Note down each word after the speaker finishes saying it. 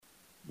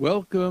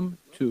Welcome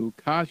to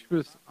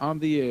Kashrus on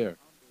the Air,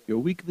 your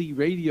weekly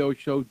radio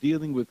show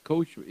dealing with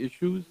kosher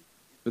issues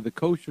for the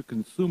kosher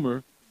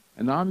consumer.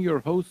 And I'm your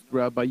host,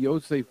 Rabbi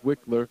Yosef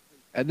Wickler,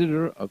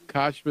 editor of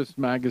Kashrus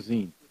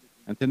Magazine.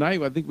 And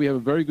tonight, I think we have a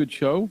very good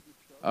show.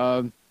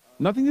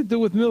 Nothing to do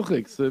with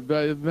milchiks.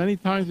 Many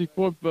times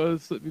before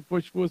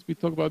Shavuos, we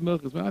talk about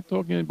milchiks. We're not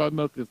talking about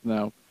milchiks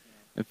now.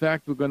 In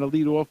fact, we're going to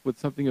lead off with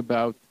something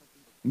about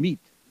meat.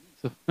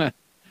 So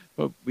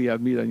hope we have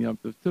meat on Yom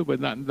Tov too, but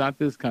not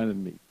this kind of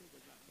meat.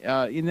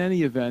 In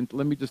any event,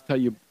 let me just tell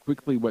you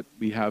quickly what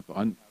we have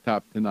on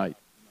tap tonight.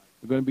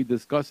 We're going to be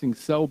discussing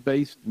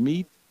cell-based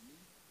meat.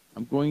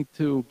 I'm going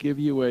to give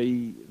you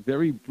a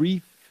very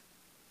brief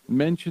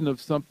mention of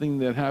something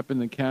that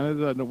happened in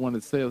Canada. I don't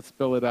want to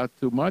spell it out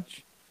too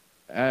much.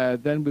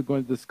 Then we're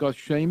going to discuss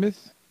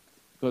Shemus,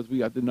 because we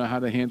have to know how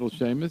to handle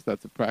Shemus.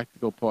 That's a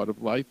practical part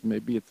of life.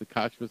 Maybe it's a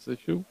kashrus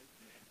issue.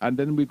 And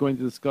then we're going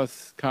to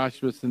discuss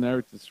kashrus in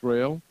Eretz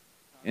Israel.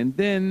 And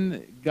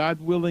then, God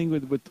willing,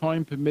 with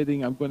time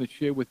permitting, I'm going to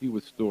share with you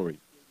a story.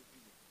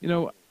 You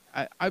know,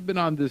 I've been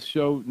on this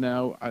show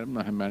now, I don't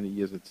know how many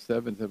years, it's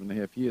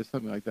 7.5 years,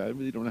 something like that. I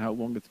really don't know how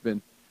long it's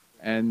been.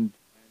 And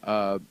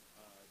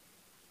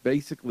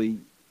basically,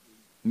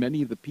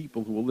 many of the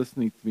people who are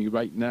listening to me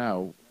right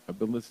now have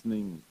been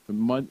listening for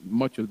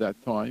much of that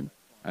time.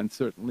 And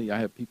certainly I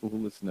have people who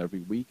listen every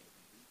week.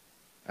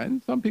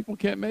 And some people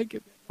can't make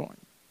it, fine.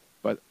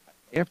 But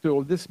after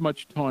all this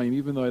much time,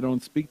 even though I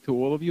don't speak to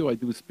all of you, I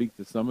do speak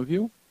to some of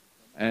you.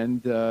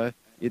 And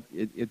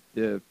it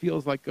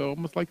feels like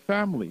almost like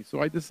family.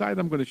 So I decided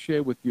I'm going to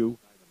share with you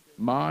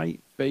my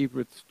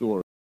favorite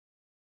story.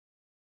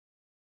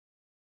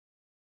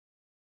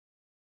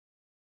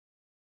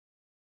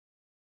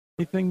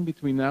 Anything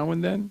between now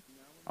and then,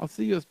 I'll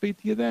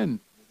speak to you then.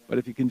 But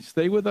if you can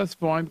stay with us,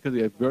 fine, because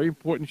we have a very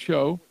important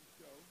show.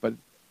 But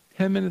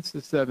 10 minutes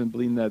to 7,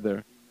 Bli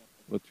Nether,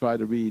 we'll try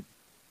to read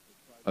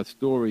a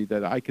story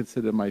that I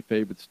consider my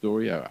favorite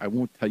story. I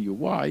won't tell you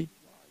why,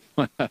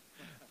 but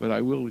I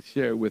will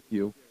share with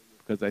you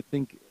because I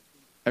think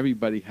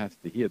everybody has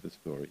to hear the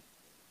story.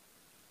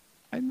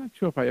 I'm not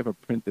sure if I ever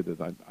printed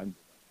it. I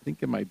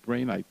think in my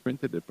brain I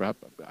printed it.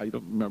 Perhaps I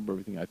don't remember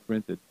everything I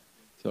printed.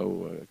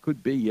 So it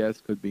could be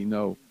yes, could be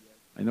no.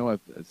 I know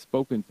I've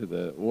spoken to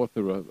the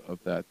author of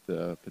that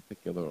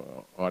particular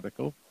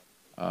article,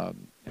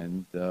 and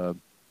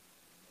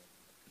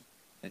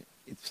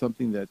it's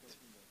something that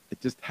I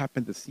just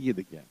happened to see it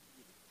again.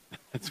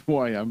 That's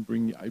why I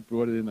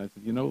brought it in. I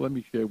said, let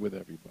me share with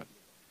everybody.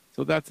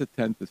 So that's a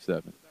 10 to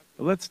 7.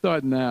 But let's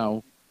start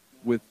now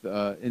with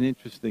an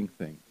interesting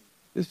thing.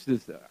 This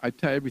is, I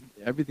tell you,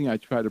 everything I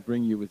try to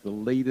bring you is the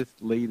latest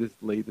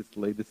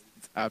that's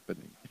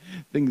happening.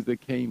 Things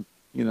that came,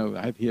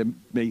 I have here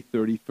May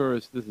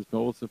 31st. This is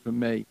also from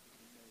May.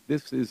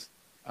 This is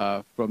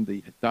from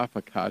the Daf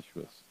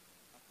HaKashrus.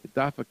 The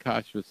Daf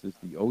HaKashrus is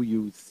the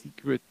OU's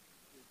secret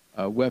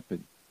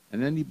weapon.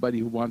 And anybody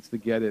who wants to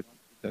get it,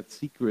 that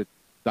secret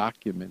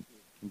document,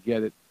 can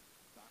get it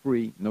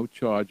free, no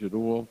charge at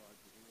all,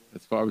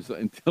 as far as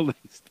until they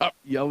stop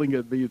yelling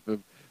at me for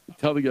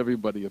telling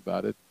everybody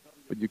about it.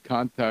 But you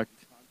contact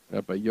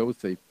Rabbi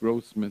Yosef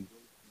Grossman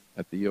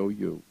at the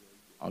OU.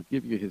 I'll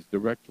give you his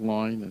direct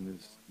line and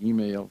his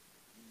email,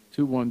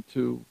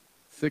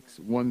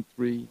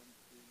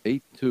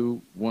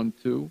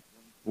 212-613-8212,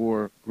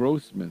 or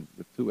Grossman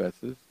with 2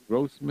 S's,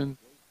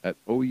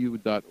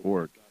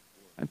 Grossman@OU.org.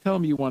 And tell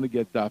them you want to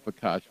get Daf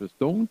HaKashrus.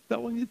 Don't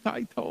tell them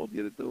I told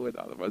you to do it.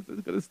 Otherwise,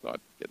 it's going to start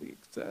getting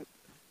upset.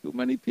 Too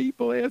many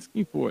people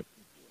asking for it.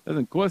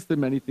 Doesn't cost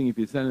them anything if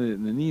you send it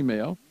in an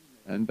email,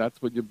 and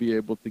that's what you'll be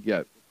able to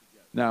get.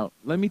 Now,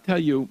 let me tell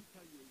you,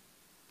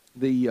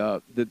 the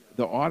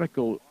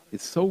article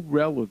is so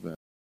relevant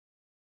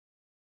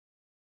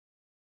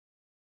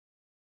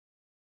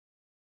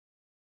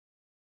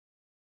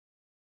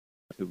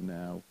to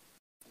now.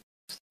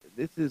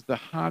 This is the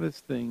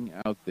hottest thing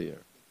out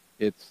there.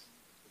 It's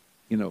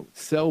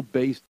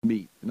cell-based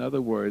meat. In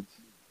other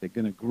words, they're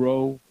going to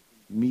grow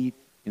meat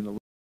in a.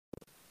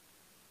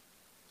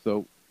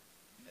 So,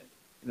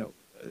 the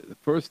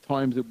first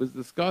times it was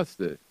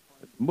discussed, it's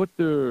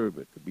mutter,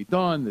 it could be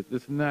done, that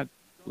this and that.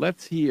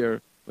 Let's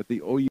hear what the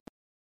OU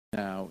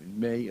now in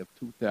May of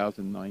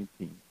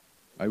 2019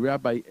 by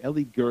Rabbi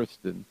Eli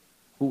Gersten,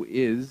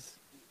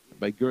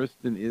 Rabbi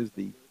Gersten is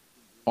the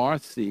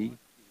RC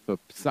for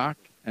Psak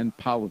and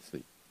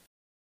Policy.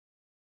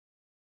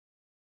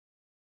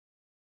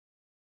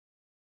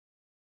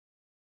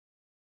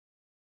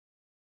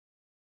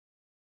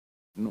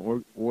 In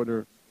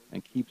order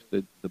and keeps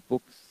the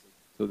books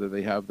so that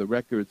they have the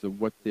records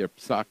of what their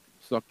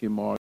psakim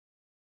are.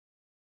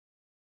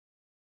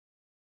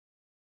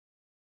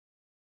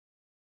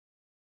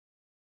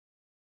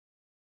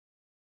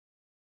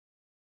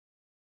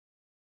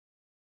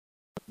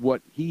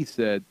 What he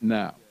said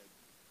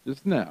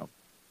just now,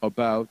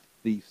 about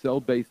the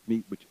cell-based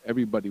meat, which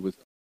everybody was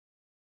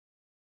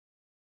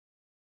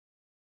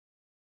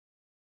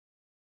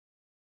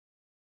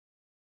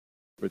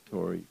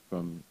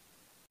from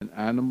an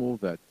animal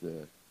that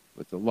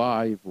was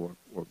alive or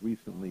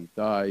recently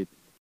died.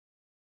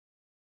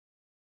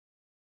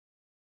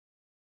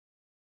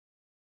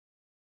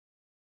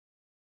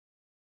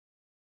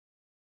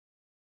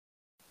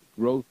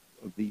 Growth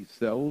of these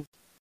cells.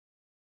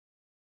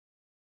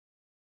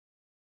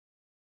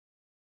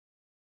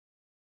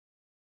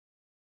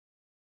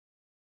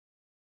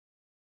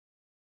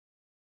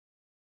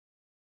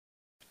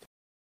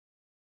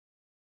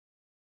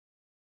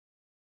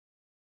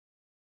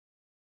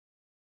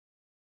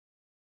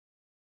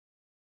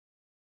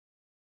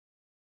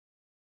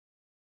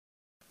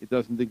 It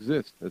doesn't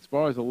exist. As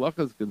far as Allah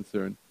is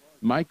concerned,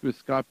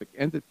 microscopic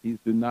entities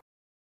do not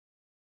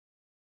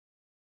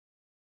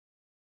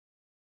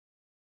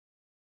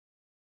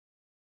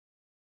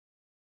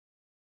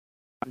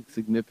have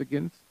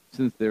significance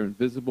since they're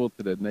invisible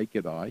to the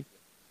naked eye.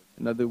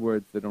 In other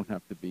words, they don't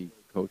have to be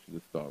kosher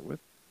to start with.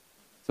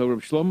 So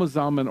Rav Shlomo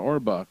Zalman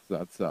Auerbach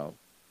Zatzal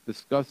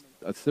discussed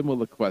a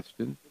similar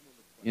question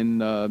in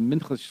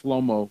Minchas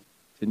Shlomo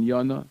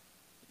Tinyana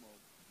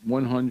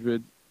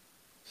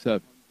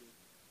 107.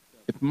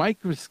 If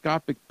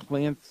microscopic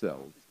plant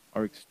cells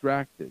are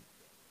extracted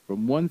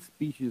from one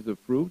species of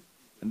fruit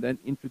and then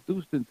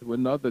introduced into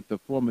another to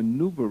form a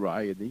new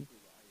variety,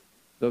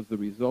 does the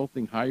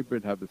resulting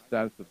hybrid have the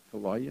status of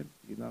kalayim?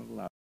 You're not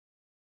allowed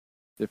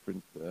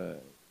different.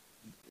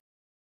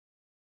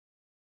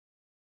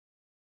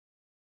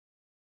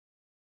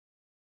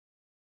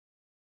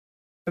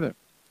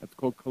 That's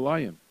called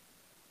kalayim.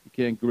 You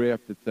can't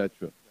graft,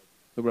 etc.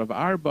 So Rav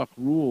Auerbach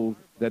rules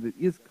that it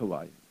is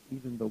kalayim,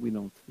 even though we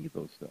don't see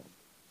those cells.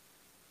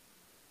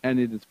 And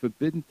it is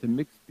forbidden to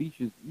mix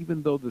species,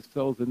 even though the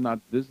cells are not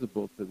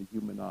visible to the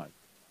human eye.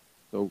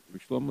 So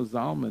Shlomo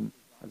Zalman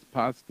has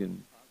paskin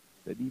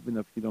that even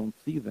if you don't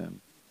see them,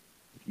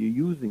 if you're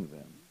using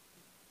them,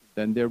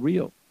 then they're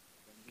real.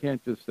 You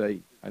can't just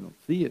say, I don't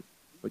see it,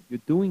 but you're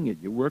doing it,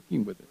 you're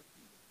working with it.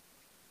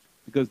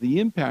 Because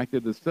the impact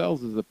of the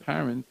cells is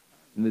apparent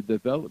in the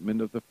development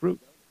of the fruit.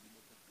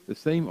 The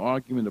same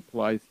argument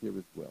applies here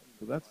as well.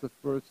 So that's the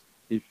first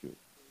issue.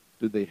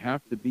 Do they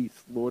have to be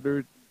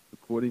slaughtered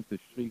according to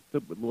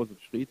Shrita, with laws of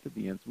Shrita?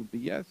 The answer would be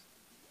yes.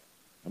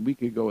 And we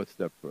could go a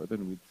step further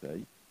and we'd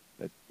say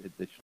that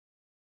the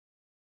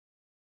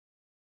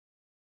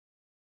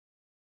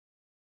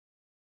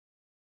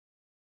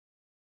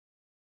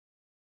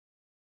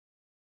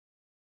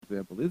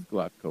example is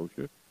glatt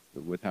kosher,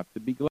 it would have to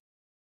be glatt.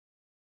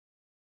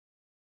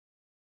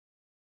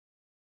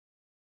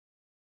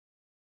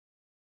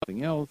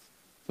 Nothing else.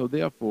 So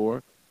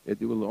therefore, it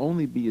will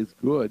only be as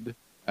good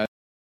as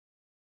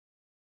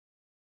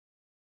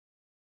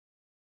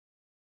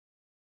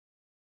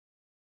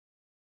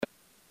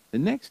the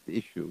next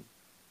issue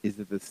is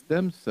that the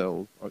stem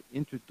cells are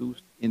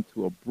introduced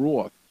into a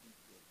broth.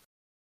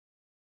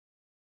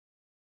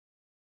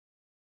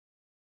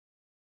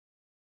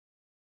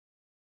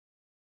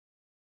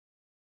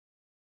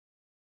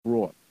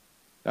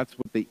 That's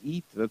what they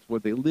eat, that's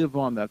what they live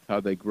on, that's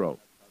how they grow.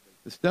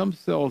 The stem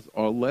cells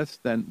are less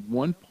than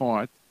 1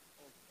 part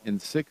in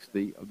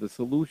 60 of the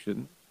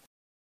solution.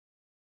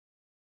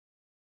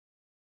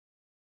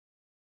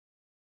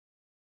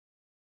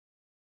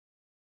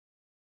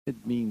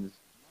 It means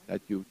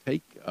that you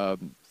take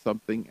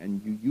something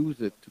and you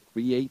use it to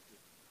create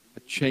a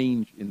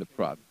change in the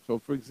product. So,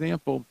 for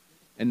example,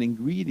 an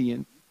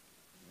ingredient,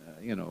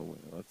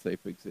 let's say,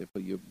 for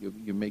example,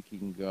 you're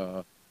making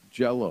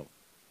Jello.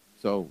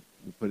 So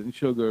you put in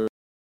sugar,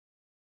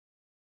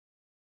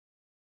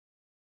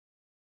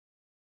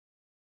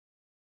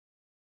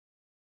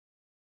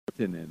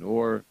 in it,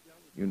 or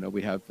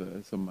we have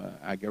some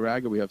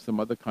agar-agar, we have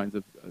some other kinds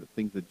of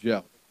things that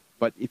gel.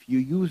 But if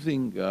you're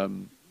using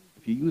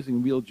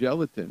real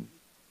gelatin,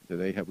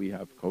 we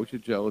have kosher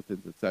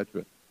gelatins,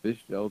 etc.,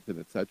 fish gelatin,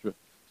 etc.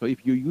 So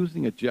if you're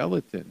using a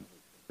gelatin,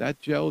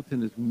 that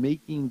gelatin is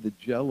making the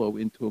Jello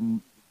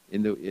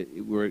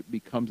where it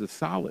becomes a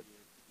solid.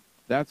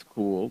 That's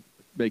called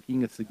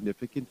making a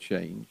significant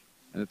change,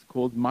 and it's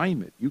called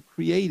maimed. You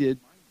created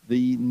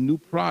the new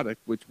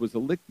product, which was a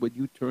liquid,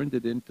 you turned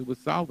it into a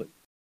solid.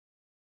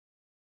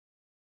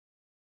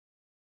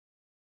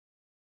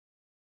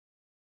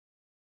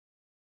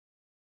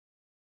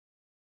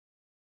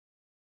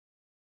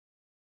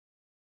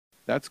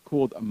 That's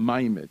called a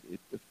maimed. It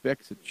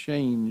affects a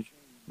change,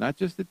 not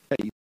just a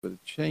taste, but a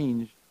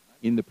change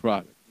in the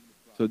product.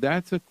 So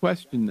that's a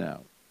question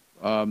now.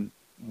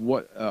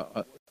 What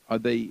are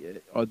they?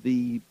 Are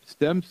the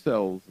stem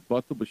cells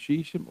batal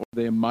b'shishim or are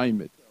they a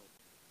maimed?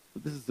 So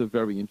this is a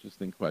very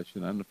interesting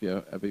question. I don't know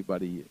if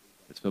everybody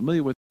is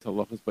familiar with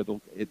halachas, but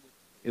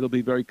it'll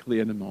be very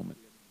clear in a moment.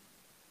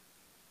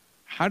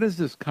 How does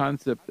this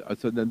concept?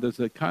 So then there's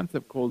a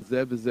concept called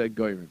zev v'zeh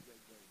goyim,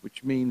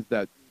 which means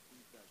that,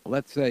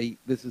 let's say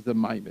this is a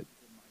maimed,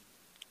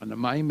 and a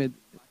maimed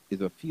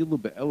is a filu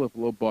be'elef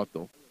lo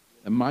batal.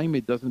 A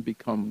maimed doesn't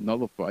become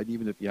nullified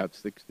even if you have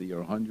 60 or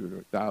 100 or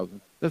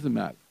 1,000. Doesn't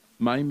matter.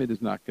 Maimed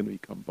is not going to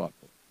become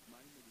batal.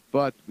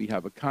 But we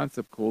have a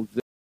concept called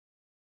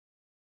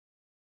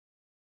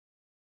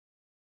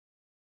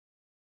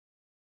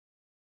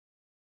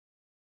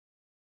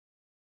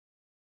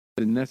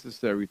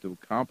necessary to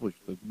accomplish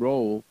the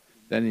role,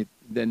 then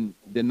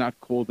they're not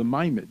called a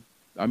maimed.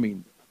 I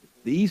mean,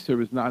 the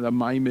Easter is not a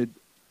maimed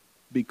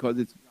because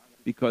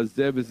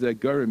Zev is a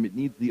Gurim. It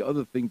needs the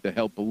other thing to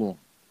help along.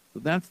 So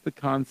that's the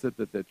concept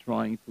that they're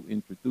trying to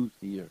introduce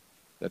here,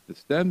 that the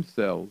stem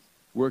cells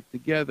work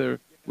together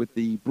with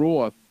the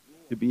broth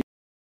to be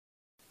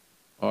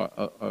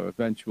our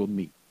eventual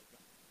meat.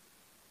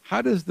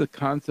 How does the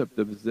concept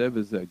of Zev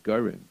is a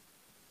Gurim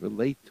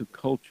relate to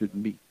cultured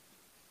meat?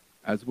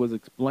 As was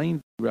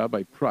explained by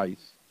Rabbi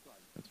Price,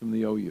 that's from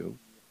the OU,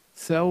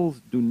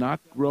 cells do not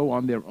grow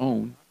on their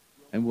own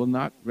and will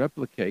not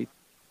replicate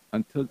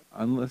until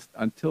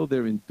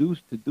they're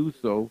induced to do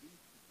so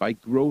by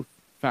growth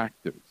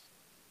factors.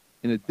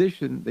 In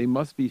addition, they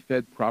must be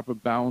fed proper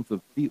balance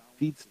of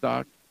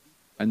feedstock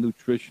and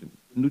nutrients.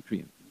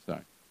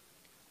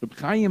 Reb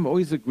Chaim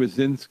Oizer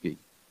Grzinski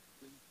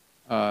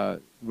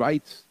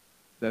writes,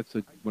 that's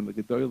one of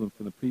the Gedolim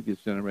from the previous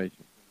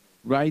generation,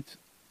 writes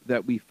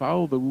that we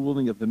follow the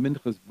ruling of the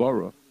Minchas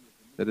Baruch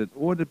that in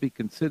order to be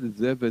considered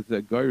Zev as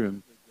a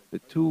Gorim, the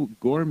two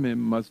Gormim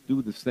must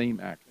do the same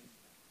action.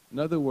 In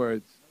other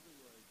words,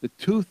 the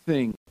two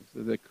things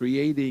that are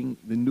creating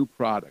the new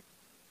product,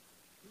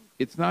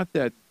 it's not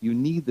that you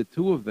need the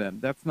two of them.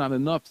 That's not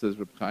enough, says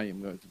Reb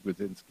Chaim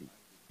Grzinski.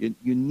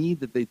 You need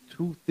that the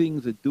two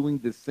things are doing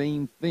the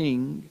same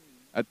thing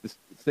at the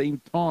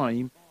same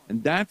time,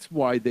 and that's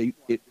why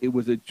it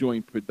was a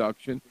joint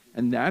production,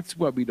 and that's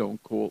why we don't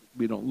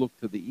look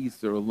to the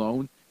Easter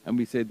alone, and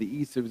we say the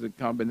Easter is in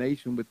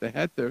combination with the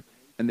Heter,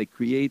 and they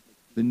create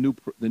the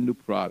new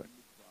product.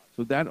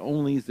 So that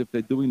only is if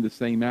they're doing the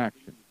same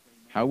action.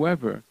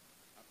 However,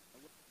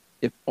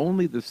 if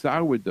only the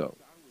sourdough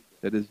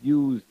that is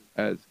used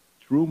as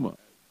truma,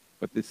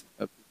 but the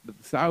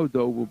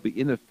sourdough will be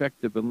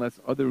ineffective unless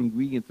other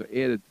ingredients are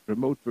added to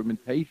promote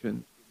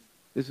fermentation,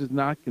 this is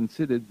not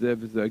considered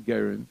Zev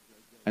Zagerin,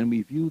 and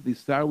we view the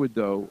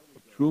sourdough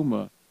of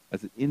truma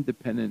as an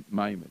independent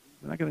maimed.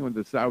 We're not going to go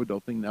into the sourdough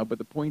thing now, but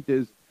the point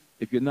is,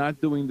 if you're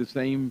not doing the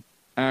same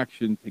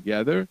action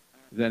together,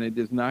 then it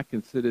is not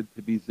considered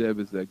to be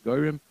Zev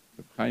Zagerim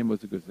of Chaim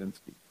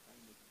Grzinski.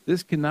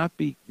 This cannot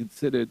be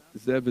considered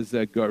Zev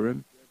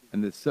Zagerim,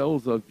 and the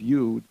cells are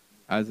viewed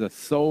as a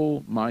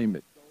sole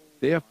maimed.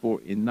 Therefore,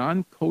 in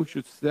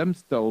non-kosher stem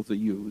cells are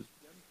used,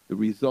 the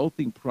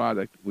resulting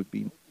product would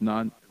be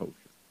non-kosher.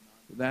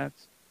 So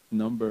that's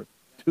number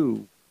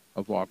 2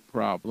 of our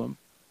problem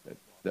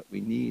that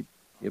we need.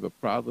 We have a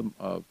problem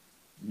of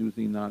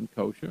using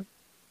non-kosher,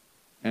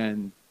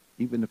 and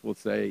even if we'll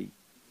say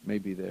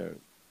maybe they're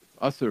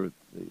usher,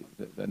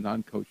 the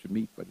non-kosher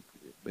meat, but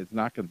it's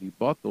not going to be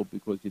bottled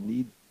because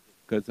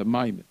it's a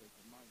maimed.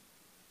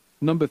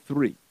 Number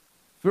 3.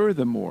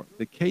 Furthermore,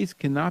 the case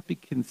cannot be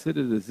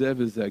considered a Zev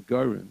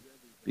Zagerim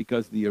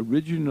because the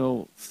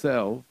original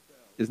cell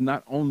is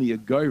not only a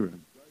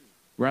Gorim,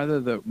 rather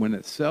that when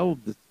a cell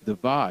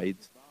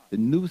divides, the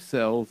new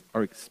cells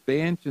are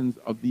expansions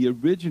of the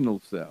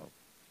original cell.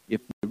 If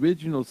the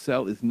original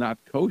cell is not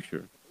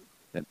kosher,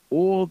 then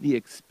all the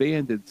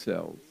expanded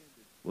cells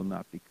will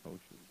not be kosher.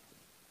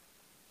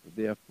 So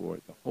therefore,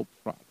 the whole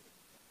product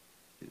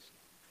is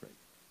trade.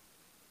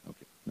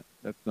 Okay,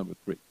 that's number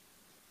 3.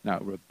 Now,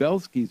 Rav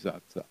Belsky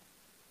Zatzal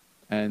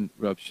and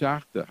Rav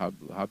Shachter, Rav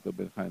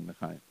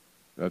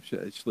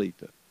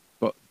Shlita,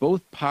 but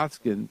both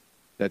paskin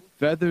that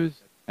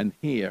feathers and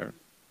hair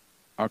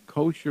are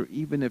kosher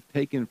even if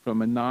taken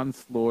from a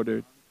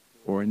non-slaughtered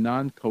or a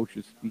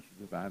non-kosher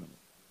species of animal.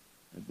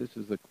 And this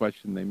is a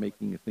question they're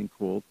making a thing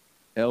called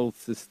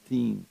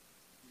L-cysteine,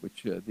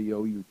 which the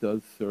OU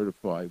does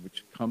certify,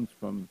 which comes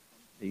from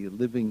the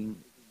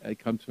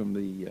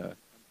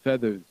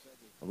feathers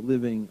of a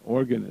living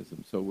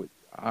organism. So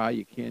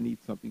you can't eat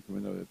something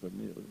from a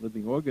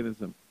living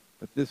organism,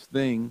 but this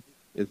thing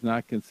is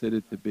not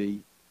considered to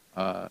be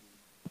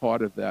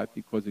part of that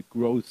because it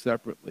grows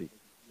separately.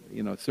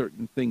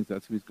 Certain things,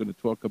 that's what he's going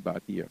to talk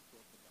about here.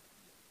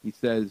 He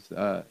says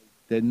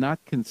they're not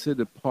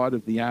considered part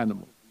of the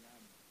animal.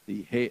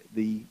 The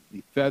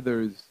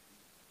feathers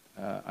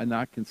are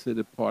not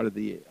considered part of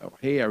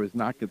hair is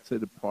not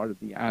considered part of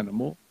the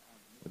animal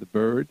or the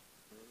bird,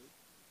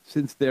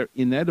 since they're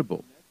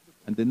inedible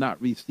and do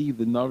not receive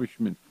the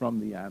nourishment from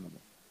the animal.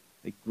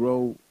 They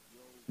grow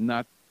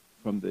not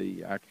from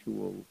the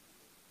actual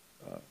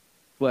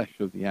flesh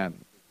of the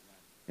animal.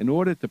 In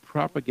order to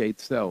propagate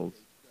cells,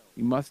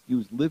 you must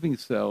use living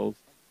cells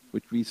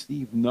which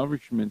receive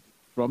nourishment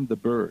from the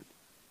bird.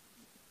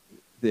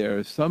 There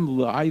are some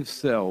live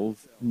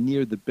cells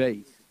near the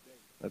base,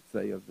 let's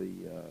say of the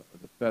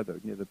feather,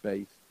 near the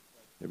base.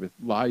 There are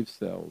live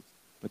cells,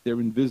 but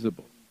they're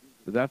invisible.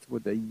 So that's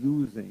what they're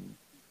using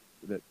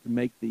to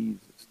make these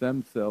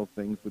stem cell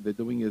things. What they're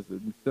doing is the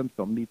stem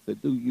cell meats. They're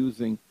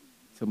using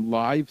some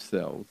live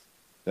cells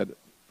that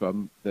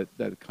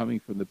are coming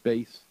from the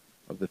base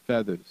of the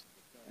feathers,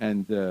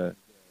 and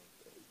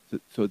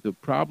so the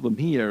problem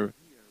here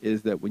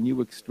is that when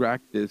you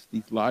extract these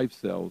live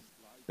cells,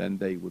 then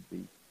they would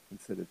be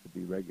considered to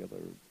be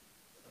regular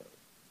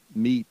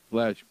meat,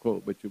 flesh,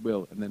 quote what you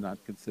will, and they're not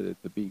considered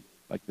to be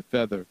like the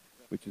feather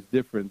which is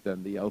different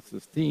than the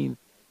L-cysteine,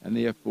 and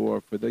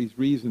therefore, for these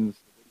reasons,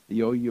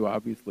 the OU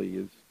obviously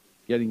is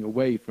getting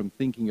away from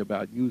thinking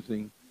about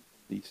using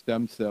the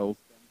stem cells,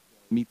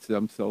 meat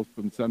stem cells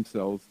from stem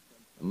cells,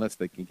 unless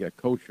they can get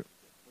kosher.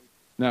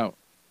 Now,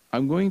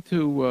 I'm going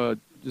to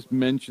just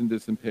mention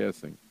this in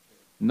passing.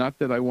 Not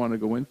that I want to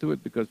go into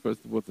it, because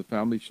first of all, it's a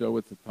family show,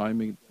 it's a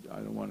timing. I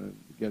don't want to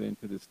get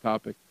into this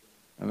topic,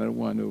 and I don't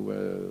want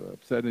to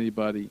upset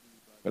anybody,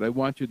 but I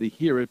want you to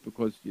hear it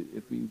because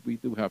we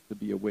do have to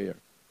be aware.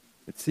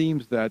 It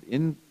seems that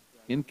in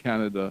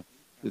Canada,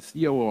 the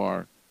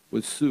COR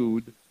was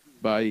sued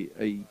by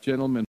a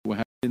gentleman who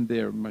had been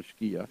their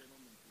mashgiach,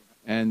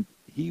 and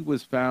he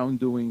was found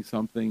doing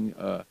something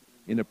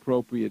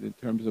inappropriate in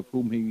terms of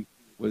whom he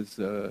was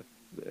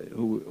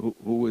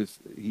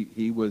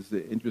he was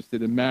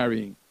interested in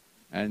marrying,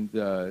 and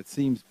it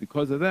seems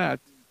because of that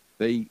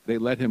they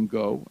let him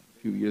go a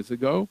few years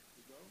ago,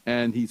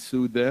 and he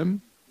sued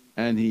them,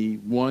 and he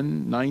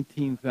won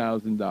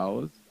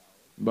 $19,000.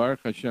 Baruch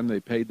Hashem, they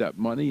paid that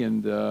money,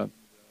 and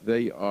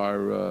they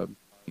are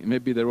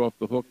maybe they're off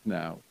the hook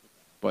now,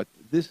 but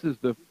this is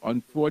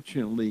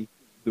unfortunately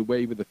the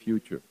wave of the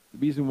future. The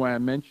reason why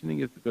I'm mentioning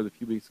it is because a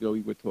few weeks ago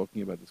we were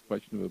talking about this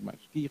question of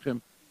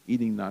mashgichim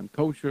eating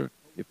non-kosher.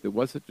 If there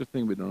was such a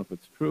thing, we don't know if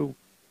it's true.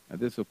 And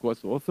this, of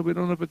course, also we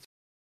don't know if it's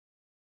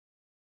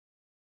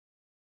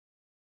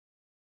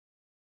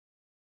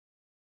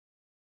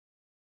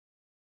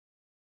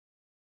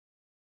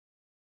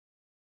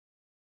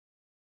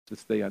to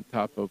stay on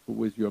top of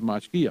who is your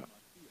mashgiach.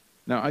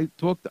 Now, I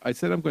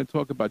said I'm going to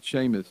talk about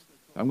Shemus.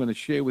 I'm going to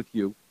share with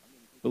you,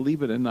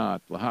 believe it or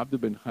not, Lahavda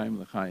ben Chaim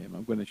L'chaim,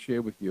 I'm going to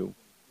share with you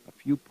a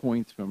few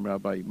points from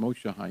Rabbi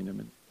Moshe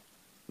Heineman,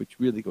 which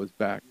really goes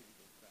back,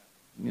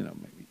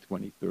 maybe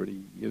 20,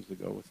 30 years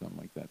ago or something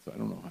like that. So I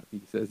don't know if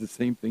he says the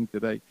same thing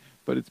today,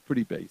 but it's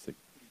pretty basic.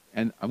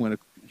 And I'm going to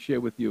share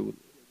with you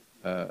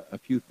a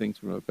few things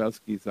from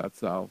Rabelsky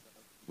Zatzal,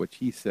 which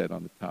he said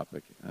on the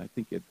topic. And I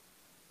think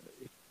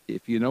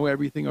if you know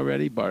everything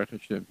already, Baruch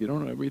Hashem. If you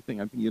don't know everything,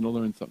 I think you're going to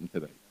learn something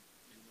today.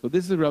 So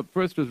this is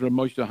first was Rabbi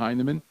Moshe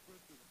Heineman.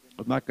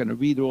 I'm not going to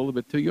read all of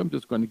it to you. I'm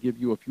just going to give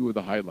you a few of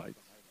the highlights.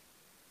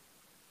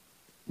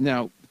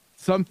 Now,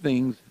 some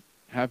things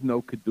have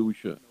no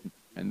kedusha,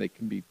 and they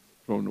can be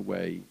thrown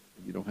away.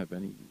 You don't have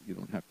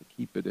to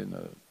keep it in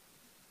a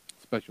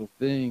special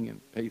thing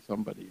and pay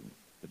somebody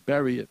to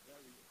bury it.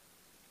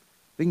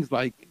 Things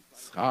like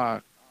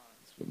schach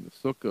from the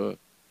sukkah,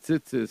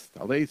 tzitzis,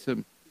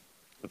 talesim,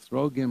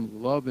 esrogim,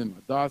 lovim,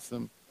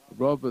 hadasim,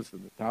 rovas,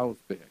 and the talis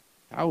bag.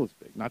 Talis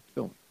bag, not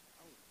filling.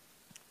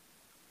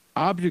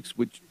 Objects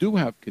which do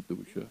have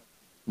kedusha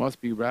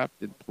must be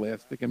wrapped in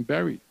plastic and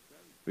buried.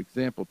 For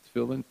example,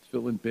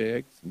 tefillin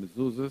bags,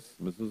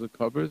 mezuzah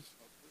covers,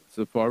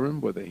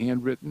 sefarim, whether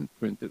handwritten,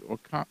 printed, or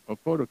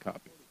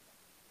photocopied.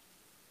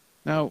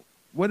 Now,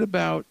 what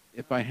about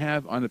if I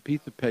have on a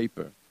piece of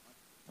paper,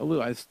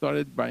 I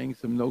started writing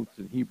some notes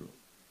in Hebrew.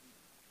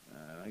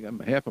 I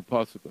got half a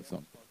pasuk or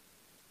something.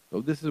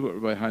 So this is what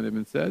Rabbi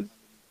Heineman says: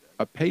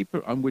 a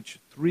paper on which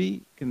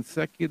 3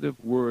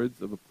 consecutive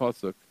words of a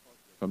pasuk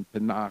from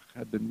Tanakh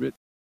have been written.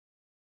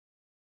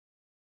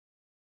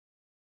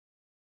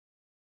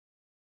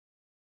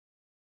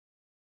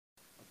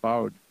 A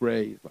borrowed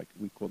phrase, like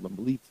we call them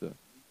melitza.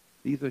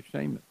 These are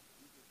shemus.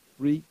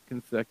 3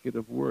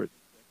 consecutive words.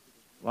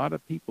 A lot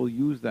of people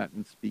use that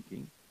in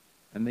speaking,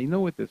 and they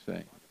know what they're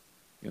saying.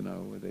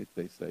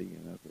 They say,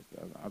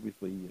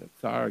 obviously,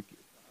 tsar,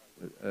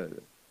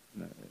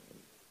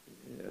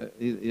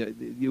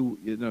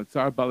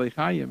 tsar Balei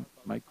Chayim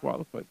might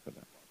qualify for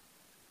that.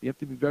 You have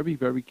to be very,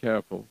 very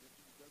careful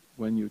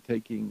when you're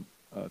taking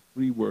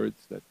 3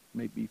 words that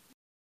may be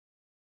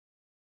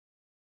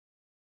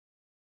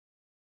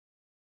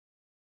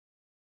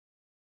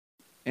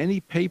any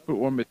paper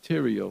or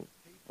material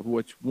of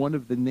which one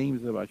of the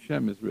names of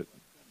Hashem is written.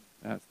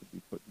 It has to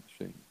be put in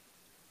shame.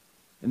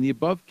 In the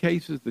above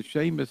cases, the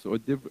shemus or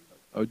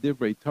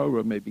divrei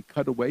Torah may be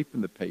cut away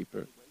from the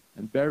paper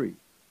and buried,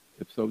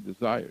 if so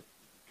desired.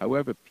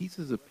 However,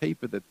 pieces of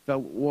paper that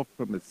fell off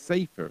from a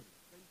sefer,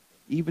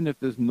 even if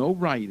there's no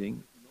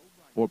writing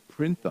or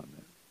print on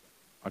it,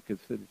 are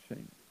considered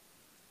shemus.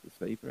 The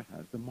sefer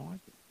has the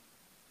margin.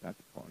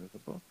 That's part of the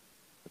book.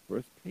 The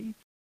first page.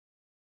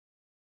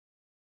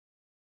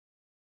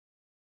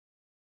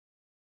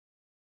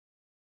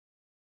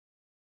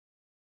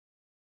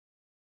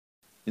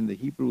 In the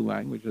Hebrew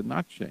language are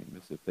not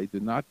shemus if they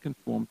do not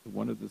conform to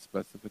one of the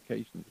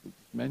specifications we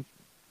just mentioned.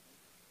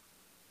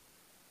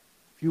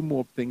 A few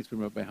more things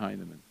from Rabbi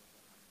Heineman.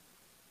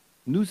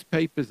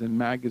 Newspapers and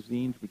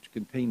magazines which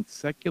contain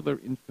secular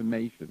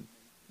information,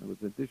 in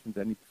addition to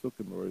any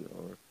psukim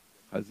or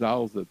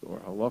chazals or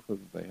halachas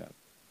that they have,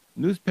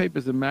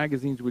 newspapers and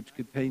magazines which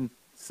contain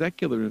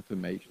secular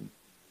information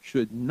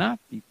should not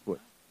be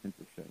put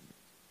into shemus.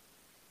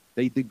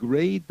 They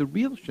degrade the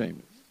real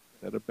shemus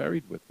that are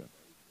buried with them,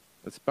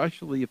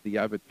 especially if the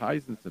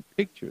advertisements and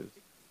pictures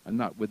are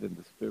not within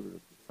the spirit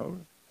of the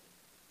Torah.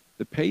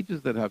 The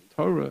pages that have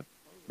Torah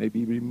may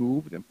be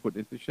removed and put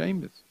into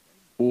shemus,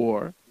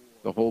 or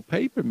The whole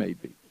paper may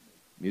be.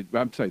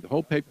 I'm sorry, the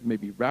whole paper may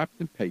be wrapped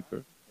in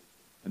paper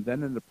and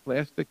then in a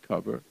plastic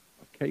cover,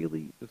 a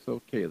keli,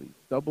 so keli,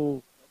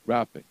 double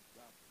wrapping.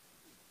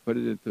 Put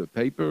it into a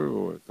paper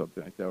or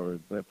something like that, or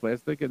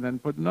plastic, and then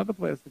put another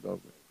plastic over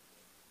it.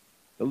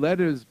 The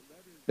letters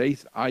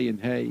base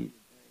ayin hey,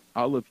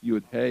 aleph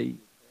yud hey,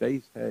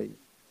 base hey,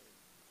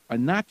 are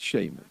not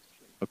shemus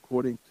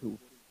according to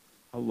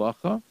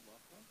halacha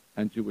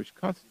and Jewish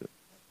custom.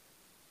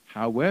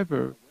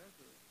 However,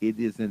 it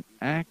is an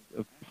act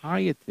of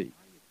piety.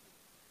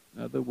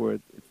 In other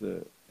words, it's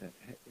a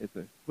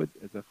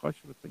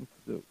chashuv thing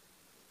to do,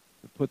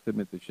 to put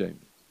them into shemus.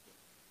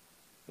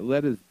 The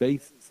letters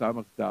base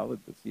samach daled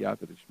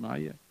b'siyata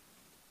d'shmaya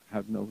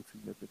have no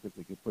significance.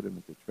 They can put them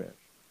into trash.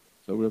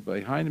 So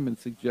Rabbi Heinemann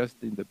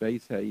suggesting the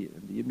base hay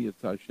and the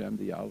Imyat Hashem,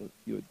 the aleph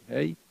yud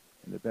hay,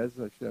 and the Bez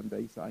Hashem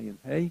base ayin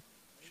hay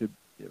should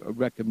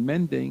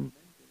recommending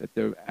that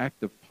they're an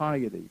act of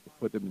piety to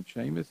put them in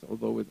shemus,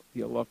 although with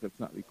the halacha it's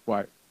not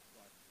required.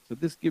 So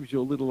this gives you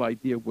a little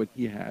idea of what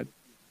he had.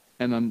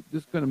 And I'm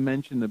just going to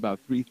mention about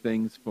three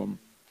things from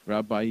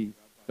Rabbi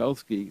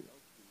Belsky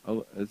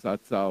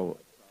Zatzal.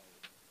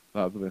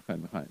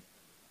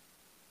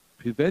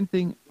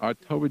 Preventing our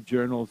Torah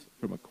journals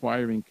from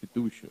acquiring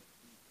Kedusha.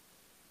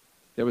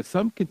 There were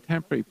some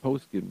contemporary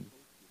poskim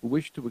who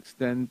wished to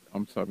extend,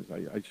 I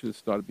should have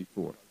started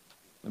before.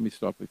 Let me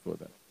start before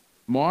that.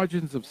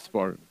 Margins of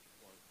Sfarim.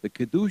 The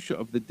Kedusha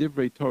of the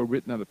Divrei Torah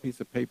written on a piece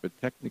of paper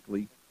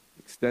technically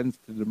extends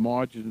to the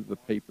margin of the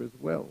paper as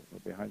well.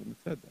 Rabbi Heinemann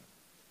said that.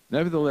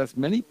 Nevertheless,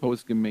 many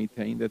poskim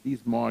maintain that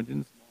these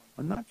margins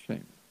are not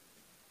shemus.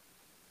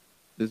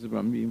 This is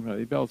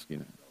Rabbi Belsky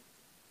now.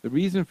 The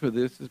reason for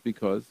this is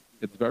because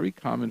it's very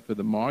common for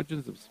the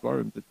margins of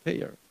Sfarim to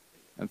tear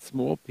and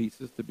small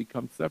pieces to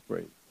become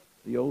separated.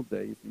 In the old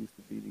days, there used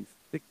to be these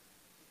thick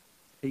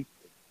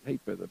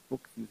paper. The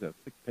books used to have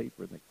thick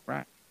paper and they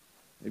crack.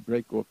 They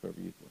break off very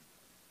easily.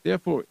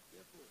 Therefore,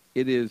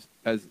 it is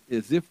as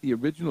if the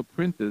original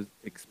printers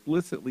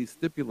explicitly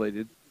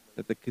stipulated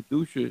that the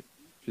Kedusha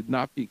should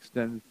not be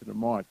extended to the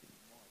margin.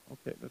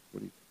 Okay, that's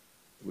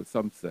what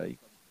some say.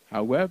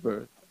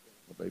 However,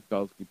 Rabbi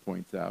Belsky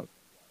points out,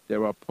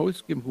 there are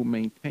poskim who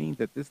maintain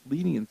that this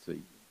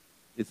leniency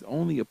is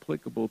only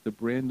applicable to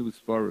brand new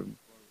Sfarim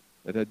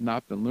that had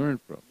not been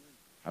learned from.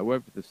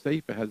 However, the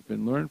Sefer has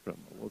been learned from,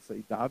 or we'll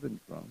say davened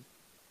from.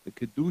 The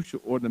Kedusha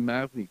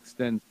automatically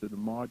extends to the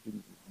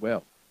margins as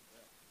well.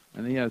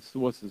 And he has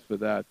sources for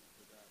that.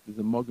 There's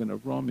a Magen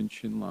Avraham in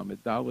Shin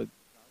Lamed Daled,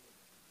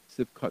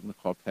 Sifkat and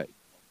Chopei.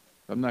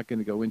 I'm not going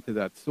to go into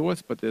that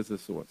source, but there's a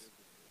source.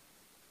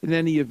 In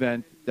any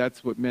event,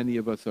 that's what many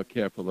of us are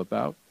careful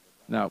about.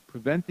 Now,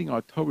 preventing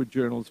our Torah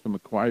journals from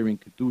acquiring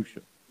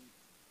Kedusha.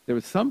 There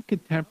are some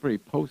contemporary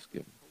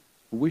poskim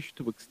who wish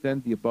to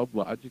extend the above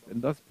logic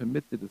and thus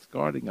permit the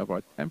discarding of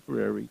our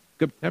contemporary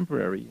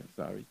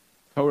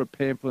Torah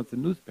pamphlets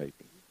and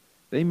newspapers.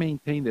 They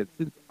maintain that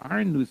since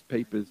our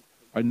newspapers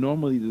are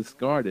normally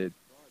discarded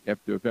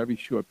after a very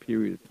short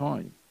period of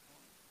time,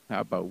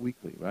 how about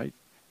weekly, right?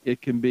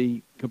 It can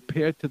be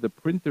compared to the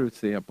printer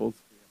samples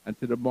and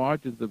to the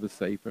margins of a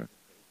sefer,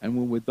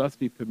 and would thus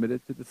be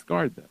permitted to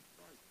discard them.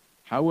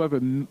 However,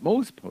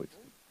 most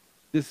poskim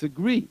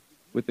disagree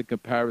with the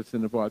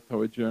comparison of our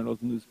Torah journals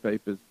and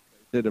newspapers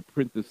to the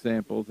printer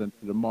samples and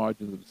to the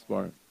margins of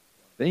Sfarim.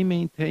 They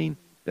maintain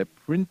that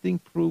printing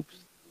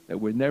proofs that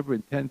were never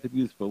intended to be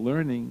used for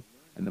learning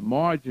and the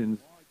margins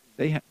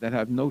that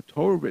have no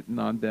Torah written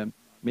on them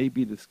may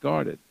be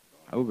discarded.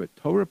 However,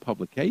 Torah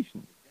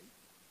publications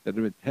that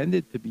are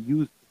intended to be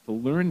used for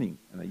learning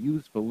and are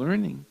used for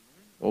learning,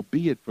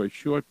 albeit for a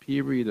short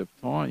period of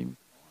time,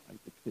 like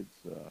the kids'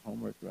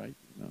 homework, right?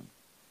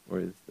 Or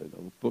is the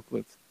little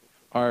booklets,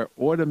 are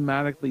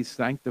automatically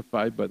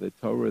sanctified by the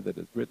Torah that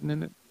is written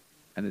in it,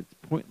 and it's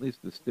pointless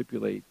to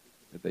stipulate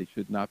that they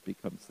should not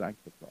become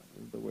sanctified.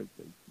 In other words,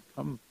 they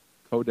become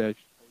Kodesh,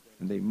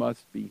 and they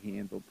must be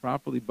handled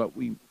properly. But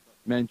we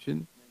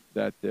mentioned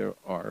that there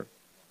are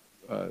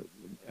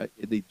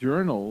the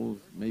journals,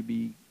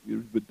 maybe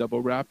with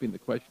double wrapping. The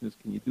question is,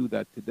 can you do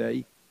that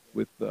today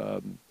with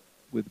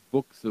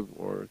books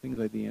or things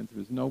like that? The answer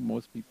is no.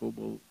 Most people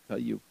will tell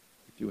you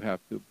that you have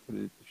to put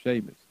it to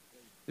shemus.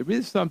 There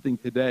is something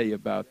today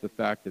about the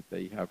fact that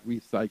they have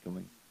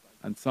recycling,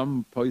 and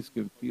some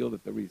poskim feel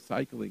that the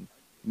recycling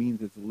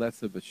means it's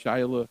less of a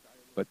shaila,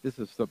 but this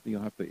is something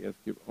you'll have to ask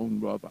your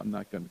own Rav. I'm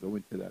not going to go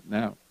into that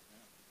now.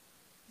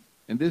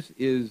 And this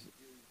is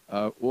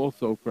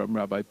also from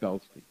Rabbi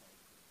Belsky.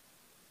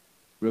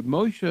 Reb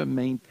Moshe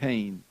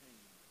maintained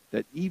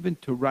that even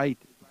to write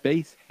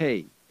base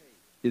hay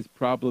is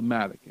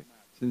problematic,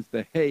 since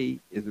the hay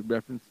is a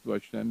reference to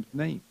Hashem's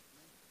name.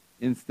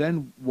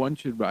 Instead, one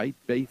should write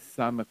base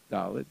samach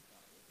daled,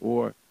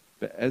 or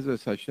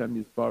be'ezras Hashem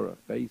Yisbarach,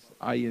 base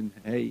ayin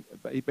hay,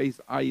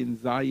 base ayin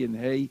zayin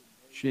hay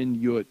shin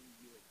yud.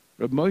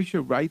 Reb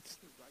Moshe writes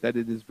that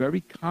it is very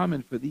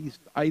common for these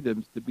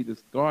items to be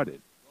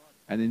discarded,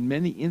 and in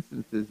many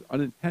instances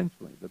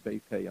unintentionally. The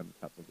base hay on the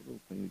top of the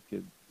little thing, the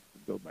kids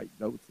go write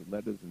notes and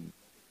letters and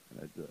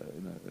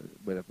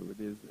whatever it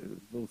is,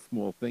 little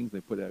small things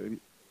they put out.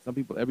 Some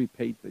people, every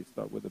page they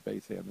start with a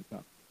base A on the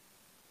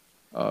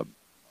top.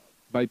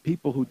 By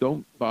people who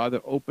don't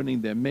bother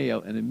opening their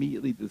mail and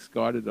immediately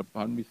discard it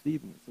upon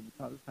receiving it. So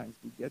a lot of times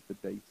we get the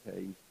base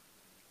A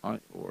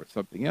or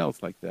something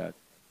else like that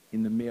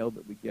in the mail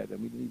that we get,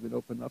 and we didn't even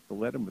open up the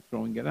letter, and we're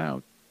throwing it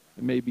out.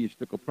 There may be a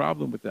shtickle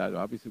problem with that.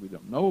 Obviously, we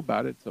don't know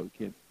about it, so we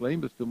can't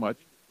blame us too much.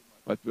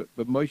 But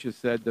Moshe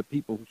said that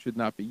people should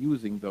not be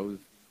using those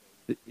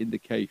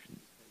indications.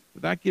 So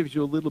that gives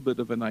you a little bit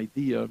of an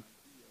idea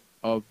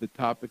of the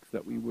topics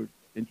that we were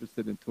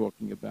interested in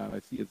talking about. I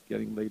see it's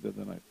getting later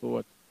than I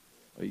thought.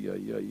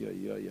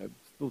 I'm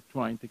still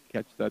trying to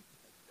catch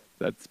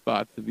that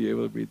spot to be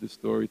able to read the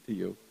story to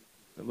you.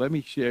 But let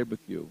me share with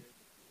you.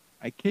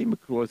 I came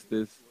across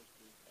this,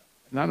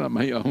 not on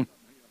my own.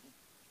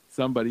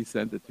 Somebody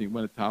sent it to me.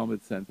 One of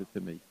Talmud sent it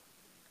to me.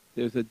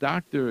 There's a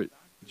Dr.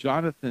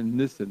 Jonathan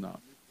Nisanoff.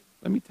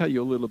 Let me tell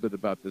you a little bit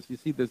about this. You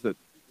see, there's a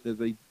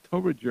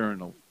Torah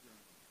journal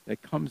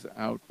that comes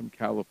out from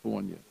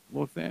California,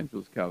 Los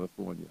Angeles,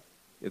 California.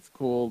 It's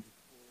called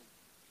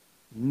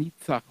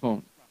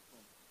Nitzachon.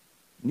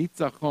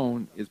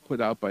 Nitzachon is put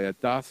out by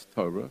Adas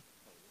Torah,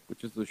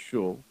 which is a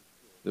shul.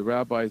 The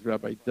rabbi is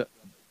Rabbi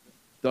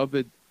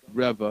David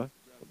Reva,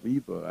 I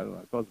don't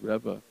know, I thought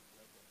Reva,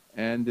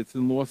 and it's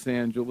in Los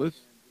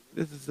Angeles.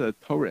 This is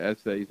Torah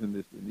essays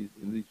in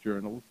these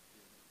journals.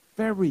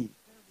 Very,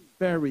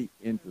 very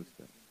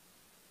interesting.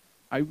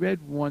 I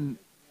read one,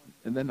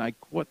 and then I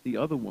caught the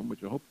other one,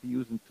 which I hope to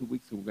use in 2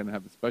 weeks. So we're going to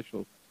have a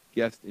special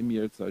guest,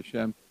 Emir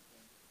Hashem,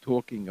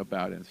 talking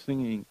about and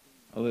singing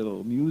a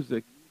little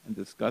music and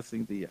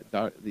discussing the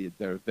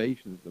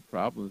derivations, the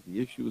problems, the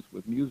issues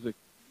with music.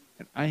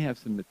 And I have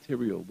some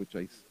material which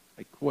I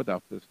caught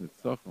off this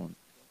Nitzachon.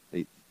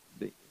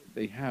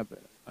 They have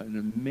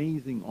an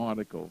amazing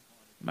article.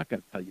 I'm not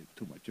going to tell you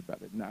too much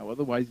about it now,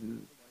 otherwise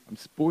I'm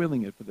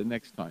spoiling it for the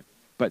next time.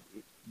 But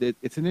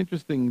it's an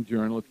interesting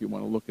journal if you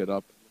want to look it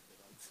up.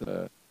 It's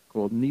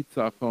called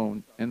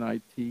Nitzachon,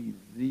 Nitzachon.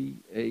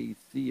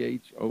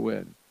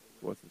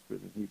 Of course, it's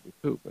written in Hebrew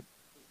too, but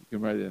you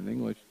can write it in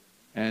English.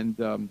 And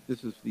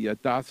this is the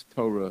Adas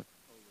Torah.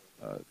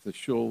 It's a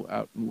shul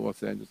out in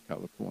Los Angeles,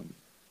 California.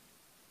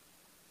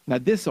 Now,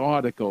 this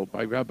article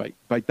by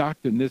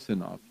Dr.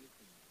 Nisanoff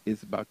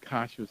is about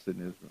kashrus in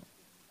Israel.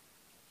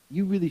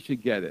 You really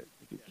should get it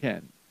if you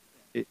can.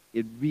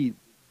 It reads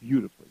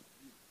beautifully.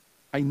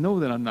 I know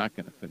that I'm not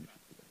going to finish it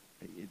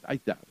today. I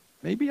doubt it.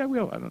 Maybe I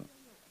will. I don't know.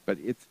 But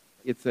it's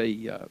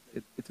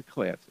a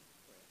classic.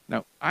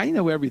 Now, I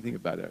know everything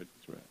about Eretz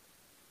Israel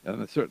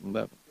on a certain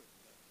level,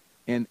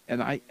 and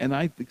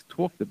I've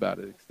talked about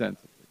it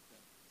extensively,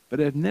 but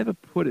I've never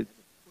put it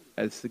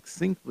as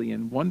succinctly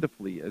and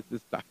wonderfully as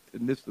this Dr.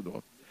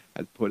 Nisanoff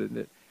has put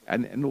it.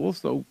 And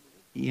also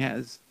he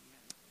has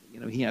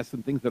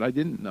some things that I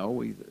didn't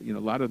know. A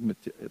lot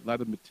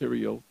of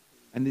material,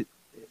 and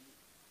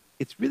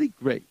it's really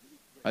great.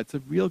 It's a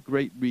real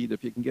great read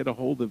if you can get a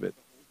hold of it.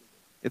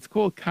 It's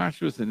called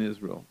Kashrus in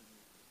Israel,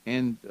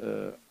 and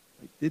I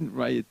didn't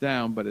write it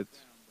down, but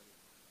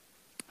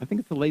I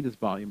think it's the latest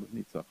volume of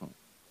Nitzachon.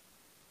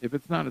 If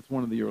it's not, it's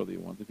one of the earlier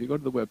ones. If you go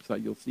to the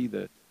website, you'll see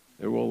that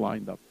they're all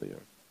lined up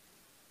there.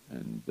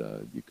 And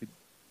it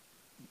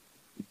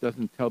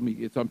doesn't tell me,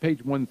 it's on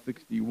page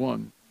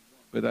 161,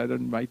 but I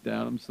didn't write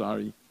down, I'm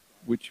sorry,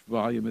 which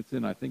volume it's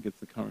in. I think it's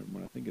the current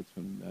one. I think it's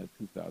from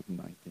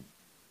 2019.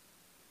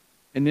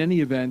 In any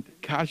event,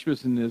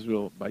 Kashrus in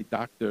Israel by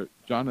Dr.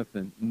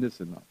 Jonathan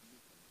Nisanoff.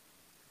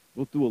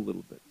 We'll do a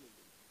little bit.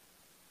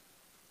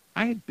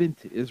 I had been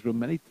to Israel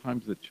many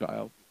times as a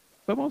child,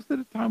 but most of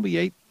the time we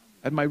ate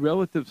at my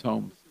relatives'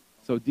 homes,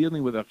 so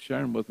dealing with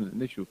Achsharim wasn't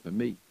an issue for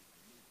me.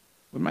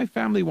 When my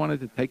family wanted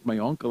to take my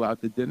uncle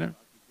out to dinner,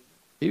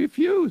 he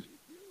refused.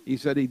 He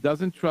said he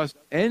doesn't trust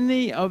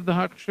any of the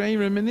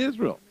Achsharim in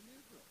Israel.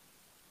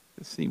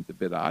 This seemed a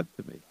bit odd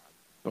to me.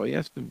 So I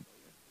asked him,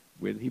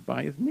 where did he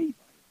buy his meat?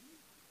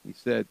 He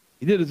said,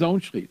 he did his own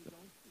shechita.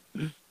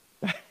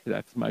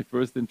 That's my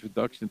first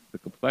introduction to the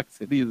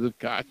complexities of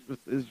kashrus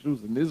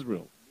issues in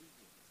Israel.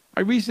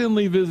 I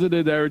recently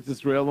visited Eretz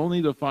Israel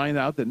only to find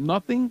out that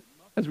nothing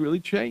has really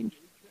changed.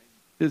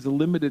 There's a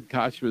limited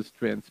kashrus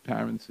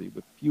transparency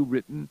with few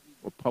written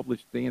or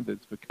published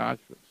standards for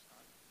kashrus.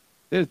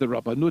 There's the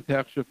Rabbanut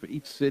Hechsher for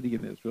each city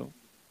in Israel,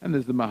 and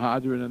there's the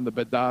Mahadran and the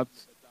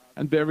Badatz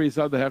and various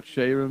other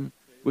Hechsherim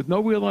with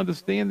no real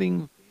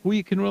understanding who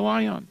you can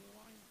rely on.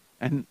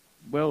 And,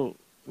 well,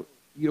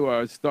 you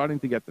are starting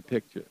to get the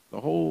picture. The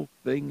whole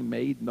thing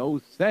made no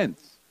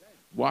sense.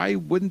 Why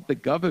wouldn't the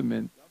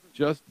government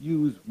just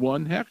use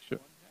one Hechsher?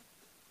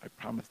 I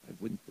promised I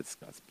wouldn't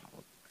discuss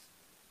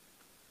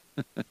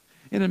politics.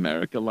 In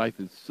America, life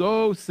is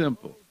so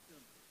simple.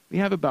 We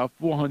have about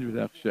 400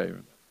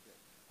 Hechsherim.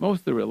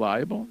 Most are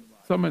reliable,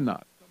 some are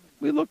not.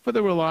 We look for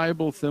the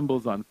reliable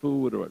symbols on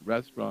food or at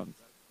restaurants,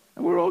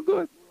 and we're all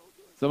good.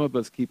 Some of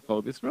us keep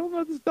Chol Yisrael,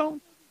 others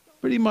don't.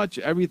 Pretty much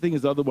everything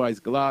is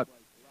otherwise glatt.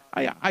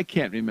 I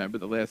can't remember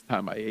the last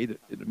time I ate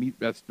in a meat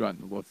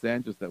restaurant in Los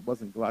Angeles that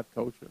wasn't glatt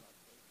kosher.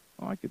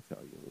 Oh, I could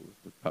tell you, it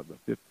was about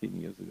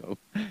 15 years ago.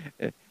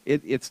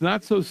 It's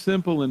not so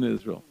simple in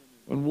Israel.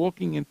 When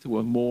walking into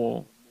a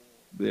mall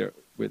there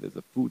where there's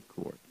a food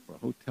court or a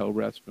hotel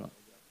restaurant,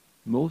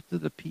 most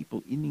of the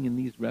people eating in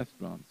these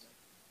restaurants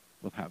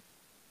will have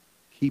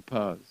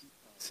kippas,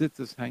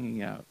 tzitzis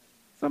hanging out,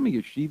 some of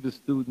yeshiva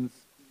students,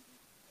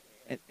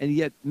 and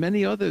yet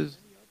many others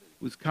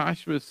whose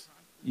kashrus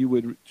you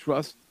would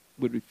trust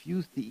would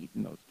refuse to eat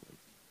in those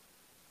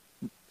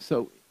places.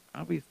 So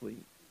obviously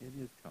it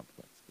is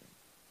complex.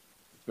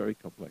 It's very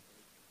complex.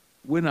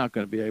 We're not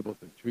going to be able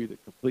to treat it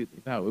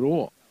completely now at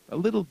all. A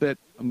little bit,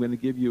 I'm going to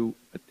give you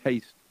a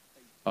taste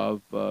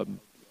of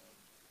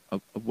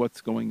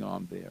what's going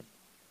on there.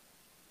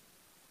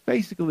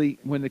 Basically,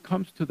 when it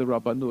comes to the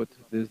Rabbanut,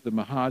 there's the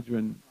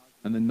Mahadran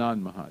and the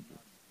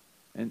non-Mahadran.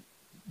 And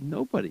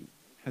nobody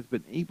has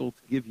been able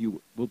to give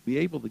you, will be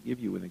able to give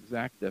you an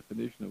exact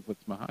definition of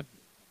what's Mahadran.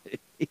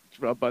 Each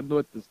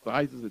Rabbanut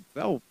decides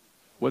itself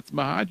what's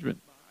Mahadran.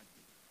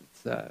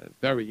 It's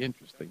very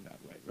interesting that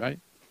way, right?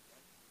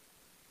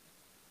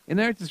 In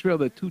Eretz Israel,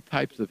 there are two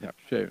types of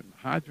Hechsherim,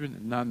 Mahadran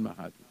and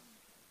non-Mahadran.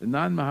 The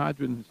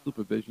non-Mahadran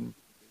supervision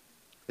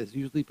is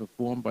usually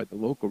performed by the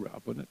local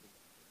rabbinate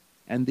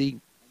and the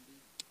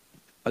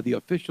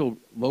official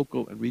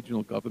local and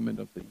regional government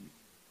of the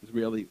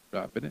Israeli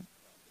rabbinate.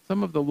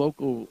 Some of the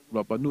local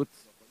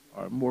rabbanuts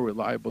are more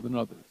reliable than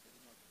others.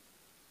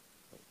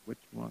 So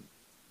which one?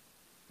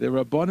 The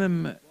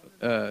rabbanim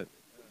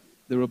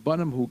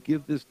who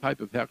give this type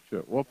of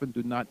hechsher often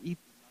do not eat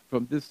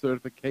from this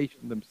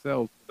certification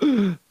themselves.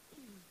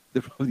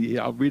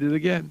 I'll read it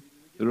again.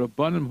 The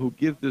rabbanim who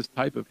give this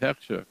type of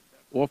hechsher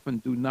often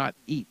do not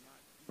eat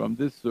from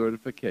this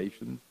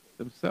certification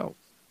themselves.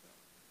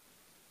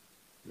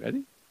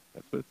 Ready?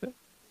 That's what it says.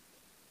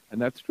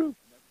 And that's true.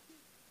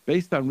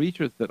 Based on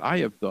research that I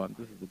have done,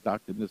 this is the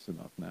Dr.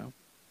 Nisanoff now,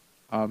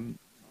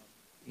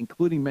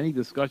 including many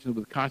discussions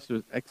with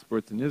kashrus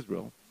experts in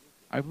Israel,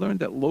 I've learned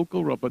that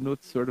local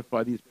rabbanuts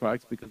certify these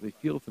products because they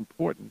feel it's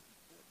important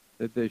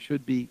that there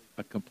should be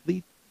a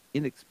complete,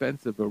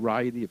 inexpensive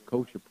variety of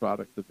kosher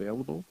products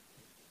available,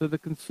 so the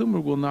consumer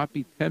will not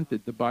be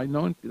tempted to buy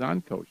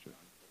non-kosher.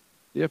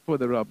 Therefore,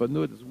 the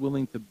rabbanut is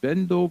willing to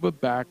bend over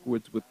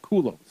backwards with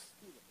kulos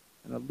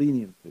and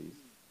leniencies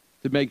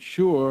to make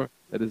sure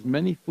that as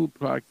many food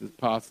products as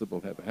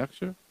possible have a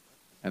hechsher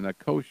and a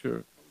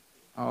kosher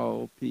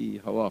al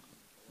pi halacha.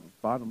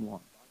 Bottom line.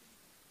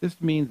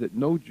 This means that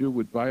no Jew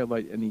would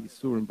violate any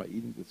isurim by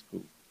eating this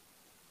food.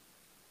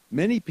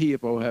 Many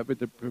people, however,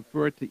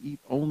 prefer to eat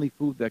only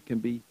food that can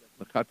be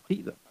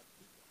lechatchila,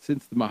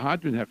 since the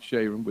Mahadran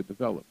hechsherim were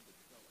developed.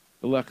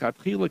 The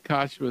lechatchila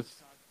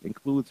kashrus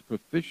includes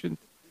proficient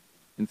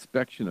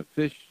inspection of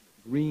fish,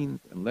 greens,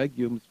 and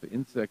legumes for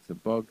insects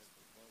and bugs,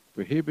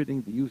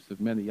 prohibiting the use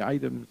of many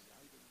items,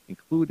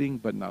 including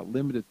but not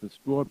limited to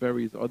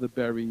strawberries, other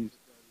berries,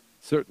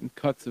 certain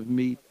cuts of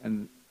meat,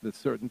 and the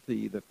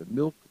certainty that the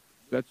milk,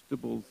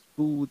 vegetables,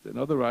 foods, and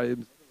other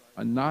items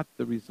are not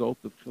the result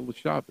of Chil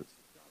Shabbos.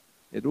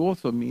 It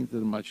also means that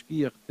a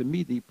mashgiach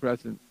tamidi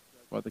present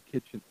while the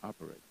kitchen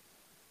operates.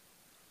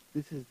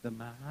 This is the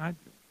Mahadran.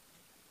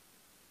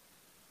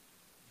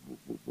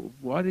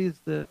 What is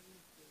the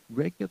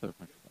regular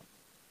hashgacha?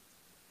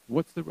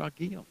 What's the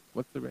ragil?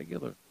 What's the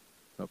regular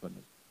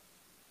covenant?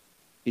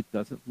 It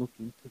doesn't look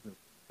into the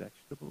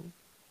vegetables.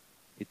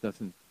 It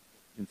doesn't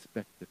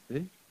inspect the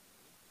fish.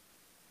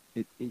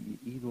 You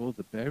eat all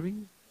the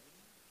berries.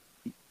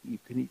 You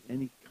can eat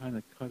any kind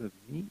of cut of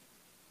meat.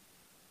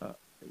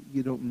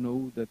 You don't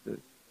know that there's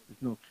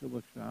no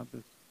Chil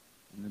Shabbos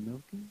in the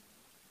milking.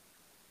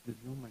 There's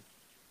no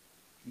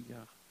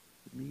mashgiach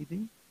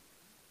tamidi.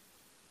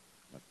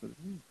 That's what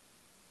it means.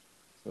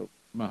 So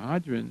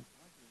Mahadran,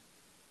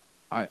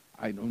 I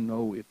don't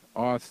know if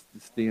our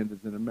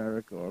standards in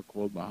America are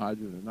called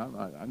Mahadran or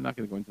not. I'm not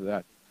going to go into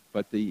that.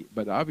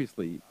 But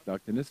obviously,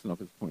 Dr.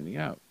 Nisanoff is pointing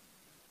out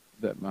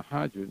that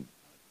Mahadran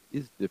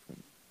is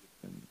different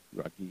than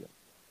Ragil.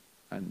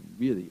 And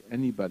really,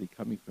 anybody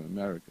coming from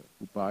America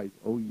who buys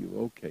OU,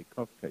 OK,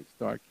 Kuf K,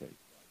 Star K,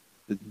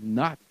 does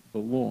not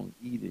belong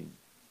eating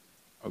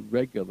a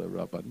regular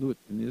Rabbanut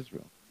in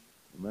Israel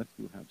unless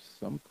you have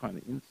some kind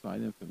of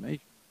inside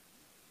information,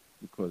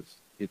 because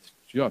it's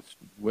just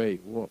way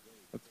off.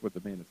 That's what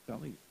the man is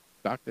telling you.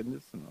 Dr.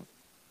 Nisanoff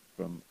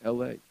from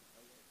L.A.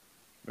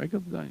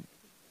 Regular dining.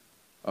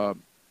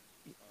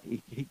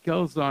 He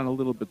goes on a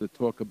little bit to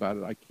talk about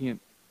it. I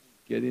can't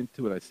get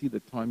into it. I see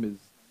the time is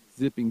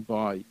zipping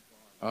by.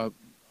 All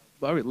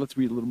right, let's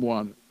read a little more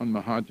on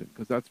Mahadran,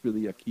 because that's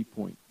really a key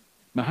point.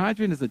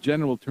 Mahadran is a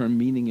general term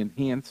meaning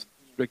enhanced,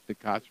 stricter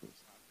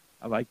kashrus.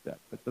 I like that,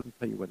 but it doesn't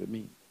tell you what it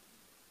means.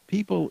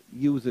 People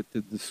use it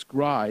to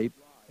describe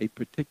a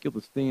particular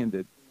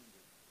standard,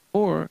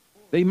 or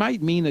they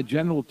might mean a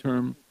general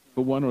term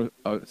for one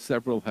or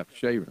several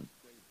hechsherim,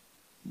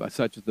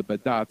 such as the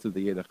Badatz of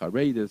the Yedach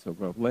HaRedis, or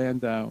Rav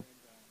Landau,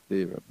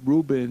 the Rav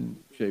Reuben,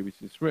 Shevis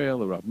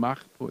Yisrael, or Rav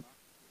Machput.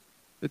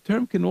 The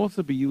term can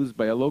also be used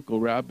by a local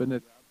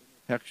rabbinate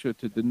hechsher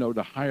to denote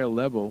a higher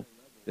level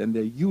than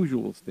their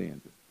usual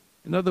standard.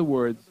 In other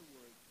words,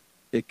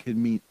 It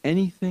can mean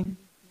anything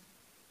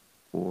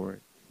or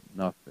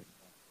nothing.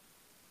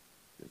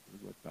 This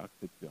is what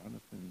Dr.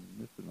 Jonathan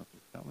Nisanoff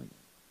is telling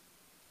us.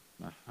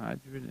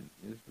 Mahadran in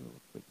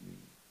Israel could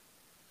mean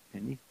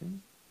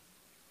anything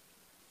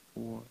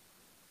or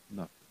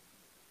nothing.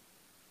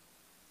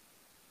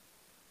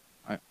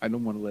 I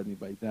don't want to let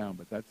anybody down,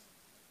 but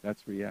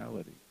that's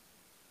reality.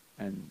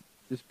 And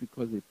just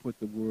because they put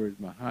the word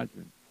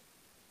Mahadran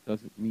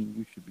doesn't mean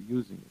you should be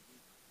using it.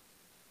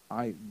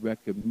 I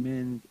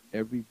recommend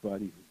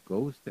everybody who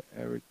goes to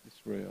Eretz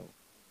Israel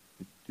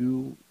to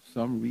do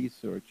some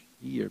research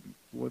here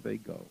before they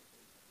go.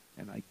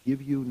 And I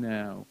give you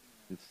now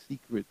the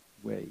secret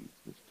ways.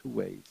 There's two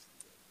ways.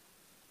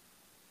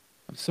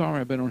 I'm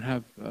sorry, but I don't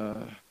have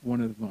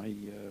one of my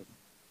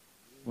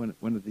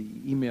one of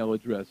the email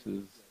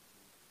addresses.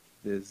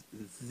 There's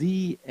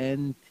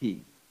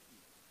ZNT.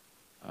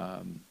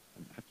 I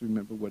have to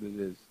remember what it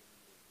is.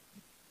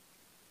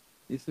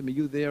 Listen, are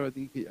you there at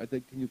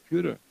the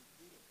computer?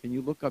 Can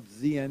you look up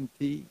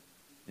ZNT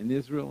in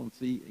Israel and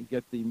see and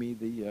get the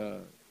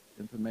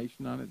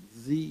information on it?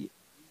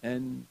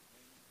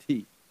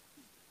 ZNT.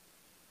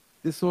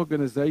 This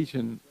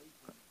organization,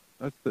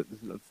 that's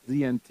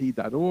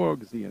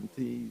ZNT.org,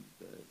 ZNT,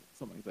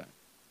 something like that.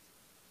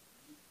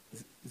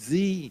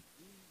 ZNT.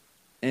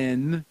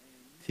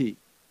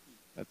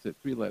 That's it,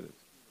 3 letters.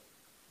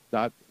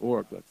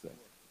 .org, let's say.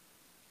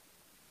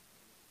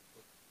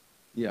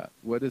 Yeah.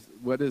 What is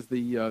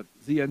the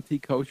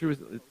ZNT Kosher?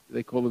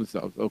 They call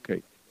themselves.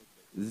 Okay.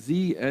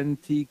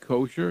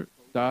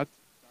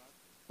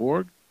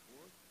 ZNTKosher.org.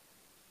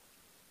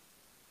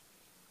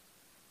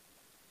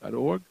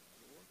 .org?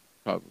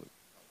 Probably.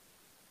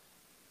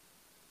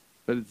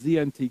 But it's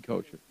ZNT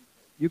Kosher.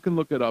 You can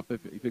look it up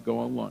if you go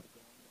online.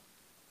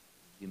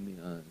 Give me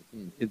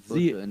It's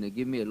kosher, and they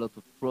give me a lot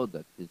of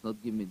products. It's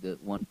not give me the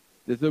one.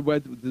 There's a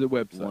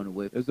website. One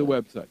website. There's a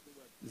website.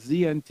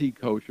 ZNT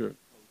Kosher.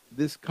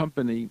 This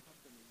company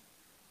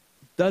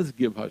does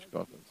give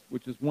hashgachas,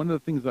 which is one of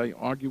the things I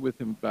argue with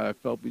him about. I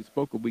felt we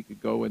spoke a week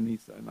ago, and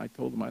I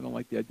told him I don't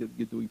like the idea that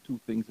you're doing 2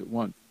 things at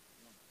once.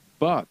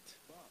 But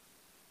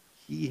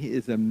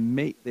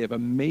they have a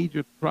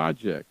major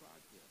project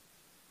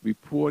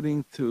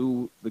reporting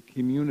to the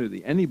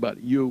community,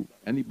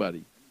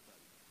 anybody,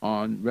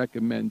 on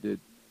recommended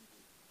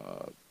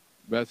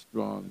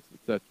restaurants,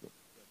 etc.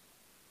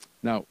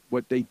 Now,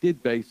 what they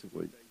did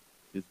basically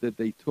is that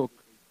they took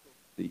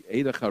the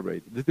Eidah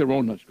Haredim, this is their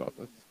own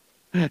hashgachas,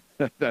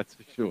 that's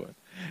for sure,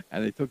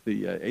 and they took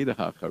the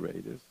Eidah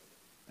Haredim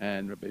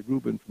and Rabbi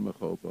Reuben from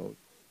Rehovot,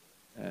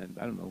 and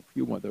I don't know, a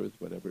few others,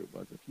 whatever it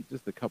was,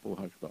 just a couple of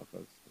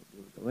hashgachas,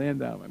 the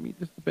Landau, I mean,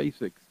 just the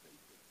basics.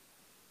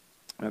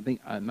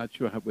 I'm not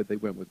sure where they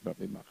went with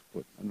Rabbi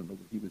Machput. I don't know if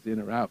he was in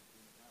or out,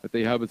 but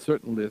they have a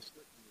certain list,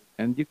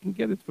 and you can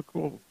get it for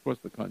across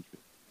the country.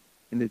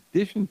 In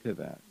addition to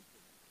that,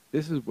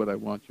 this is what I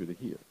want you to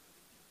hear.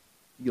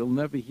 You'll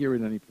never hear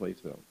it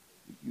anyplace else.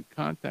 You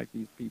contact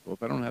these people.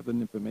 If I don't have the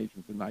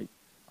information tonight,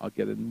 I'll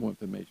get more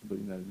information, but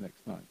the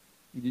next time.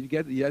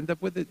 You end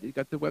up with it? You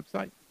got the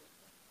website?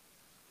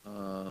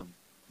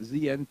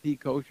 ZNT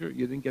Kosher.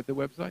 You didn't get the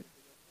website?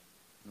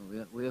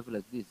 No, we have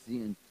like this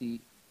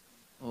ZNT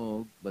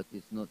org, but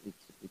it's not.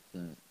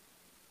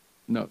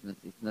 No,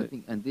 it's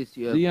nothing. And this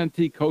you have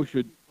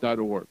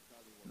ZNTKosher.org.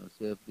 No, so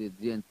you have the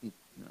ZNT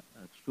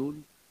shul.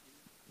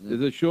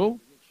 Is it shul?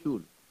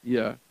 Shul.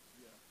 Yeah.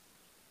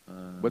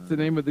 What's the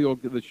name of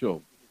the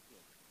shul?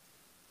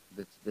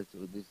 That's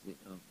what this.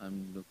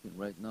 I'm looking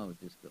right now.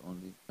 Just the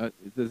only.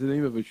 There's the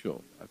name of a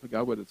shul. I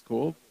forgot what it's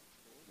called.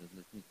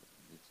 Let me.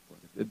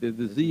 The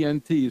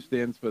ZNT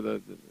stands for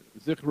the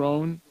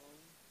Zichron.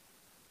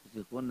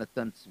 Zichron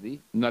Natan Tzvi.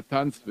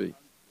 Natan Tzvi.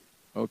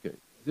 Okay.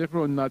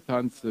 Zichron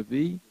Natan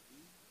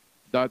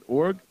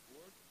Tzvi.org.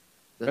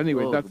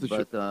 Anyway, org, that's the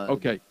but,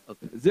 okay.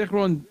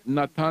 Zichron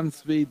Natan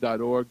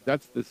Tzvi.org.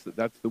 That's the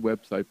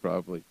website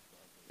probably.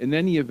 In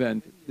any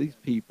event, these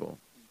people,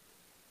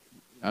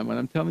 and when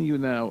I'm telling you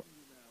now,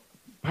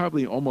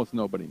 probably almost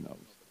nobody knows.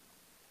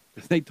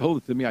 Because they told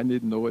it to me, I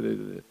didn't know what it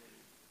is.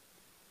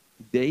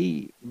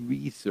 They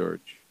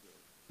research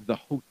the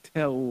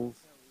hotels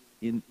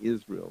in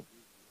Israel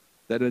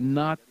that are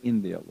not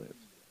in their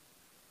list,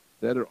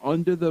 that are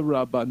under the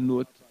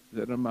Rabbanut,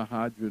 that are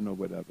Mahadran or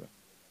whatever.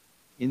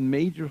 In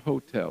major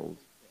hotels,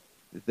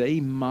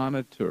 they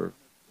monitor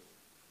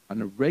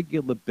on a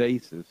regular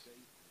basis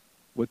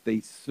what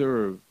they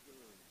serve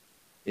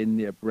in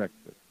their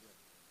breakfast.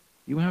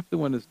 You have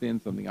to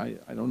understand something. I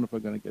don't know if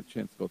I'm going to get a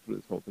chance to go through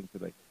this whole thing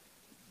today.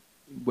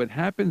 What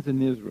happens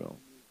in Israel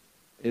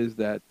is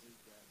that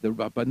the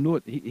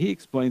Rabbanut, he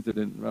explains it,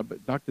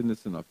 Dr.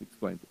 Nisanoff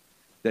explains it,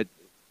 that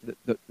a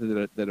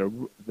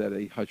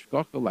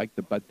hashgacha like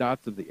the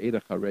badatz of the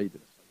Eidah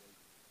Haredim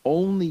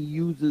only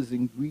uses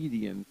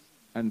ingredients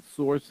and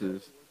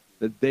sources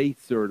that they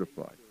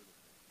certify.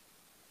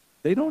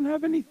 They don't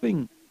have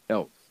anything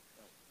else.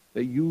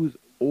 They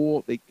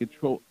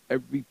control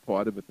every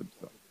part of it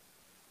themselves.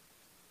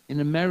 In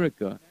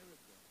America,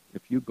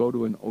 If you go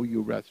to an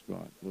OU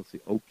restaurant, you'll see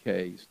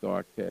OK,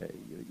 Star K.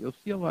 You'll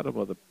see a lot of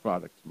other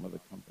products from other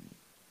companies.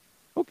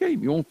 Okay,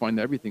 you won't find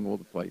everything all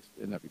the place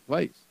in every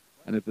place.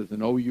 And if there's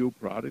an OU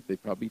product, they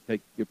probably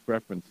give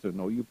preference to an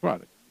OU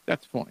product.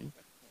 That's fine.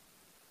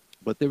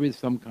 But there is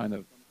some kind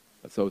of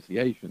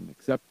association,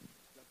 acceptance.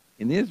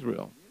 In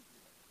Israel,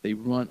 they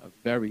run a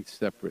very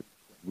separate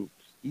groups.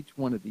 Each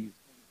one of these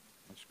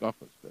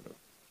hashkafas that are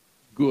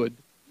good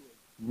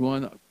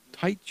run a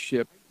tight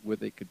ship where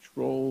they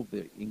control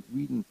the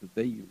ingredients that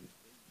they use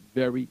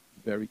very,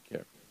 very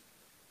carefully.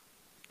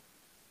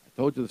 I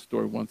told you the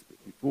story once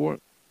before.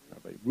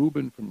 Rabbi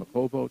Reuben from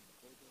Rehovot,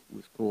 who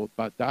was called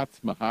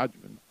Badatz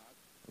Mahadran,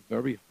 a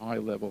very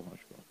high-level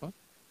hashkafa.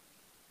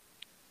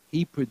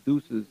 He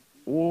produces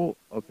all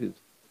of his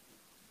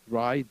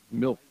dried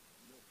milk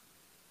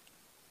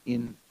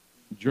in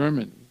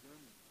Germany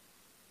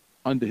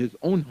under his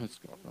own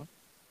hashkafa,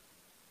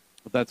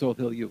 but that's all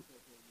he'll use.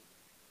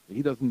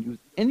 He doesn't use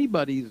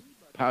anybody's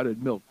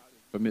powdered milk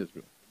from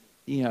Israel.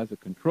 He has a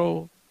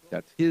control.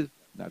 That's his.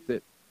 That's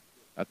it.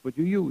 That's what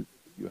you use.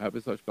 You have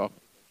his hashkafa.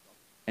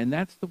 And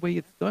that's the way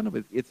it's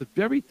done. It's a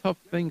very tough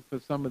thing for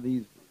some of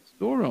these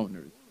store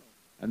owners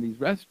and these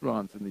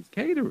restaurants and these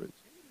caterers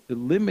to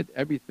limit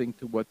everything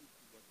to what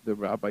the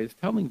rabbi is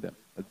telling them.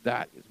 But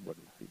that is what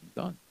is being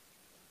done.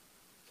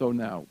 So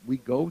now we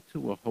go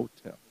to a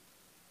hotel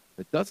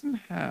that doesn't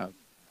have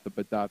the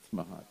Badatz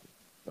Mahadran,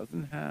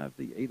 doesn't have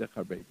the Eda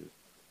Charedes,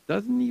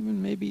 doesn't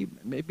even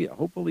maybe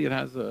hopefully it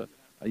has a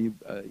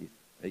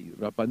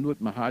Rabbanut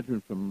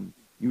Mahadran from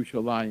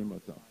Yerushalayim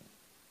or something.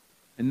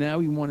 And now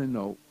we want to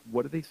know,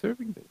 what are they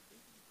serving there?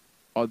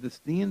 Are the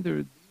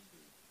standards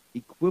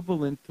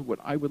equivalent to what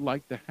I would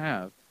like to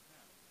have?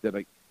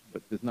 But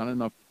there's not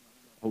enough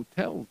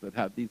hotels that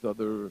have these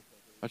other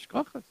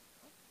hashkachas.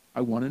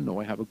 I want to know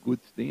I have a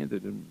good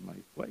standard in my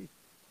place.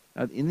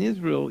 Now, in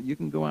Israel, you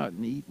can go out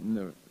and eat in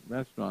the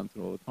restaurants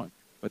all the time,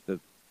 but the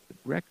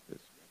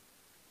breakfast,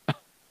 the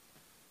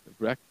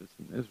breakfast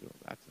in Israel,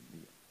 that's a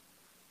meal.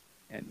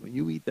 And when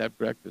you eat that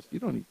breakfast, you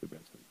don't eat the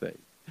rest of the day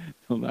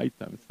till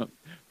nighttime.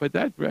 But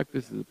that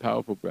breakfast is a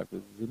powerful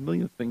breakfast. There's a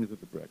million things at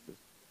the breakfast.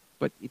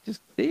 But it's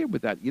just there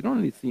with that. You don't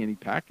really see any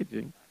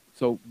packaging.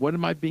 So what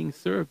am I being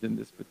served in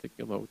this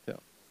particular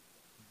hotel?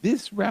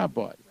 This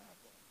rabbi,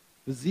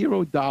 for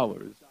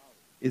 $0,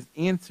 is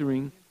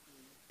answering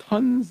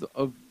tons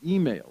of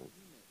emails.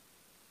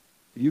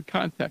 You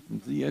contact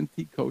him,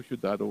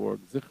 zntKosher.org,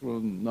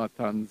 Zichron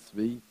Natan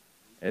Zvi.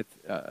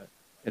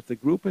 It's a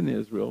group in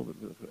Israel,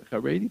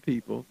 Haredi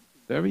people,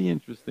 very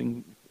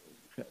interesting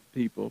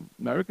people,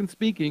 American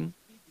speaking.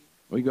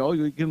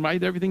 You can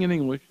write everything in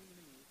English,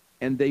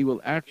 and they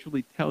will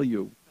actually tell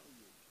you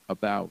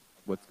about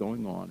what's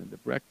going on in the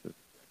breakfast,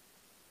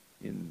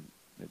 in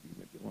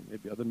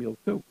maybe other meals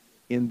too,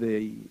 in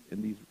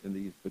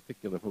these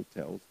particular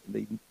hotels. And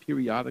they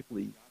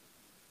periodically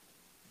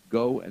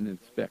go and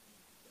inspect,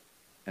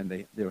 and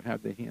they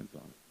have their hands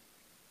on it.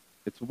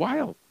 It's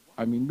wild.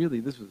 I mean,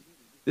 really, this is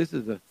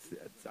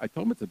I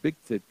told them it's a big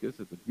tzidkus.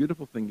 It's a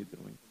beautiful thing you're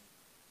doing,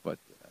 but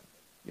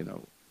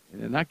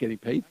and they're not getting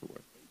paid for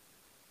it.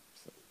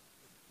 So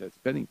they're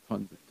spending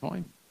tons of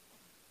time.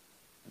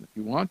 And if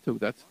you want to,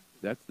 that's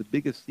the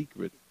biggest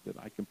secret that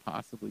I can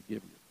possibly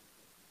give you.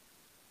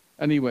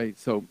 Anyway,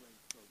 so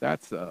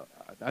that's a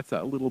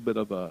little bit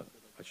of a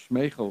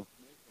shmeichel.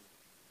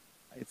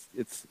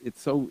 It's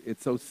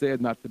so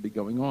sad not to be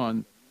going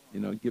on,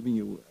 giving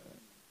you.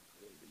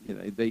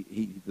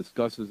 He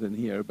discusses in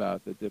here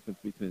about the difference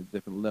between the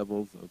different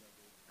levels of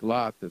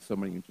glat. There's so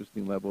many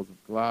interesting levels of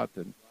glat,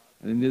 and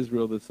in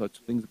Israel there's such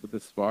things with the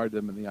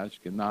Sephardim and the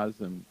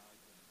Ashkenazim,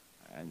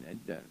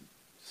 and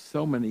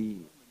so many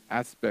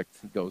aspects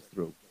he goes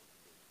through.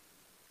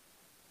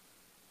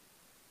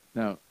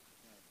 Now,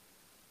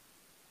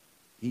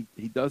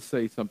 he does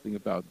say something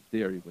about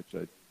dairy, which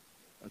I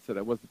said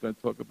I wasn't going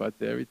to talk about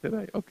dairy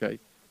today. Okay,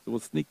 so we'll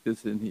sneak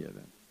this in here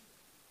then.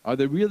 Are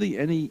there really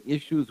any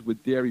issues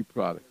with dairy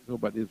products? Talk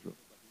about Israel.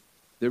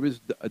 There is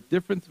a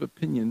difference of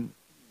opinion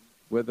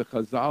whether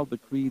Chazal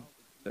decreed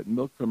that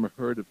milk from a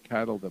herd of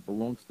cattle that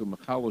belongs to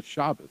Mechalo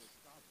Shabbos,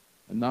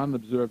 a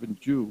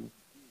non-observant Jew,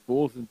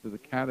 falls into the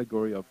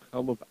category of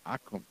Chalov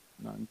Akum,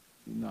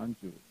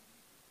 non-Jew.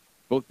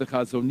 Both the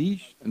Chazon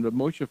Ish and Rav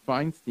Moshe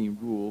Feinstein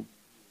ruled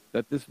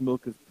that this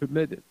milk is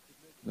permitted.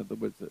 In other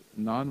words, a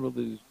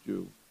non-religious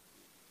Jew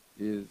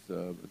is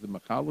the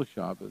Mechalo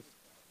Shabbos,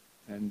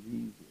 and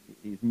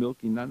he's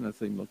milking, not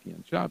necessarily milking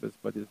on Shabbos,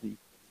 but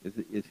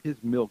is his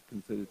milk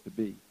considered to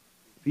be,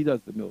 if he does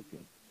the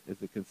milking, is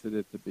it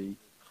considered to be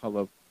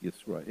Chalav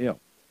Yisrael?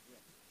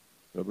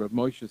 So Rav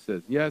Moshe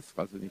says yes,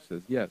 Chazon Ish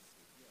says yes.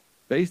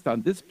 Based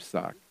on this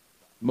psak,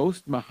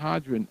 most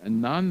Mahadran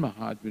and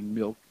non-Mahadran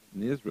milk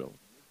in Israel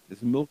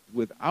is milked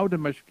without a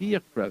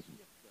mashgiach present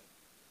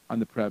on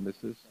the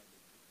premises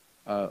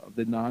of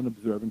the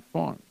non-observant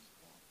farms.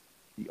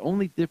 The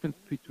only difference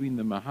between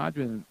the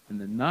Mahadran and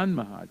the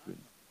non-Mahadran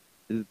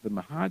is that the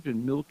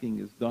Mahadran milking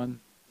is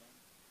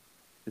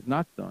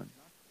not done.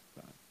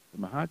 The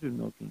Mahadran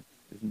milking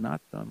is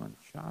not done on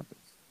Shabbos.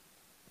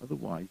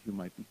 Otherwise, you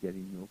might be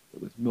getting milk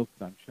that was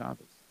milked on Shabbos.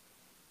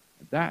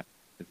 And that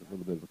is a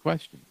little bit of a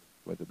question,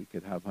 whether we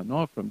could have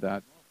hana from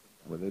that,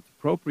 whether it's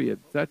appropriate,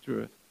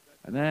 etc.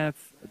 And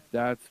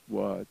that's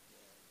what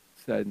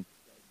sent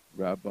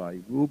Rabbi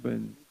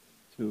Rubin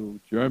to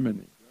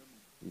Germany.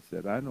 He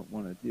said, I don't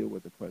want to deal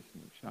with the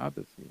question of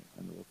Shabbos here,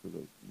 and also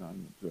those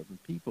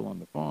non-observant people on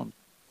the farms,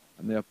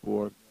 and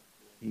therefore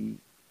he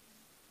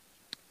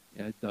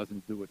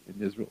doesn't do it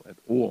in Israel at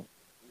all.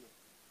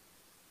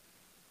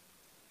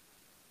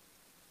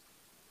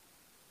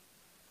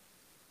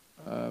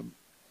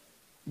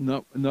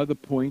 No, another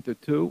point or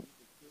two.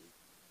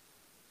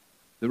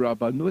 The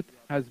Rabbanut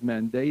has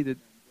mandated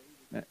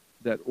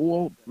that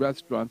all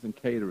restaurants and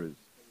caterers,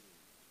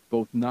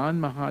 both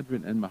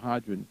non-Mahadran and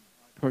Mahadran,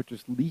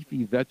 purchase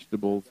leafy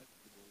vegetables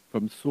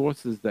from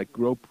sources that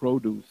grow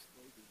produce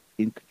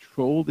in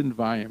controlled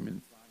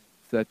environments,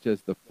 such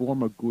as the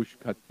former Gush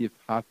Katif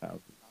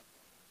hothouses.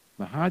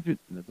 Mahadran,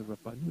 the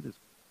Rabbanut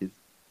is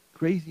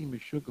crazy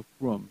Meshuggah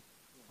from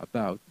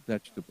about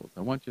vegetables.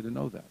 I want you to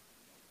know that.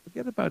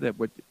 Forget about it.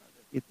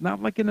 It's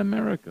not like in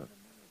America.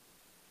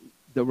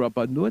 The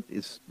Rabbanut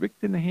is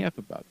strict and a half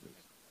about this.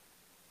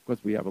 Of course,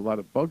 we have a lot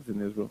of bugs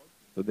in Israel,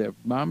 so their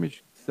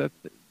mamish set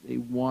that they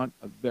want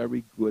a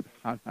very good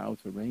hothouse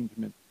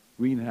arrangement,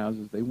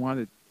 greenhouses. They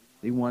want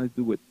to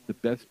do it the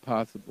best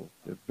possible.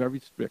 They're very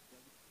strict.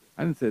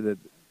 I don't say that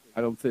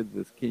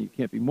you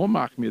can't be more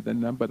machmir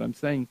than them, but I'm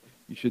saying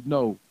you should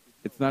know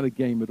it's not a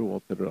game at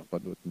all to the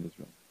Rabbanut in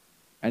Israel,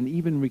 and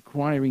even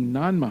requiring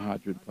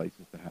non-Mahadran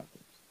places to have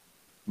this.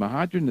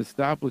 Mahadran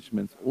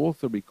establishments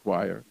also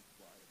require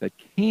that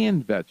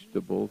canned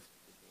vegetables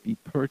be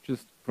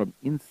purchased from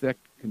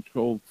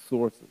insect-controlled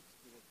sources.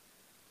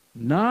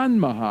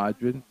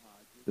 Non-Mahadran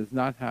does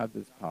not have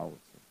this policy.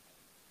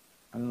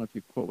 I don't know if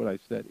you quote what I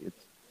said.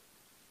 It's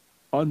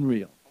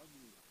unreal.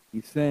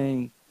 He's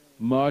saying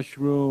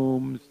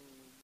mushrooms,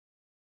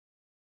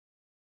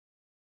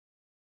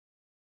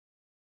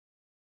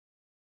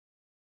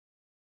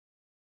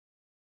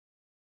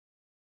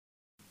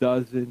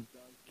 doesn't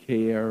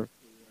care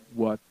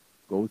what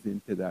goes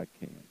into that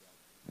can.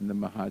 And the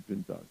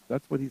Mahadran does.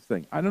 That's what he's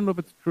saying. I don't know if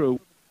it's true.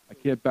 I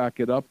can't back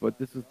it up, but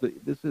this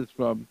is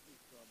from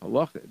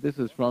Halacha. This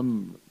is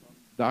from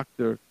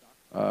Dr.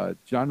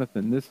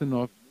 Jonathan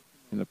Nisanoff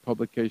in a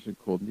publication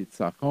called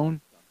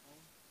Nitzachon.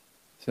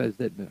 Says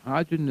that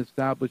Mahadran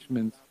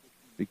establishments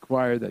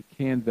require that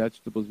canned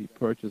vegetables be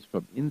purchased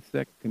from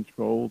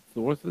insect-controlled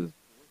sources,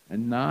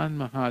 and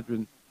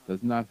non-Mahadran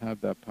does not have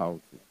that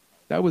policy.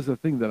 That was a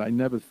thing that I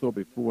never saw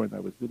before, and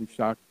I was really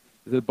shocked.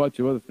 There's a bunch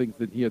of other things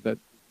in here that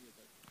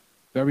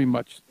very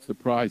much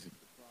surprising.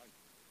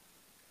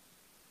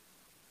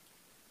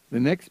 The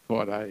next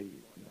part, I'm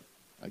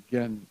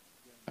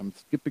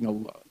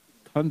skipping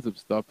tons of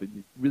stuff, and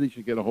you really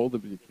should get a hold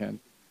of it if you can.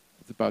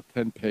 It's about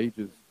 10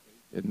 pages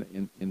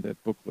in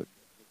that booklet.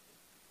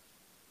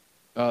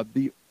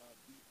 The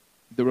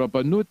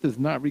Rabbanut does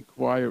not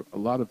require a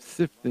lot of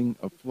sifting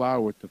of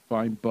flour to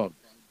find bugs,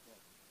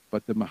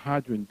 but the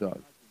Mahadran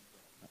does.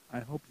 I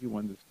hope you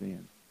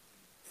understand.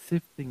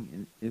 Sifting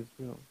in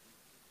Israel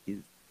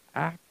is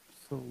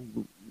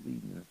absolutely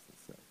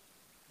necessary.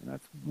 And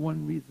that's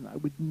one reason I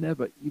would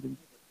never even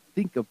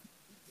think of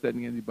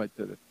sending anybody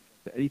to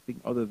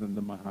anything other than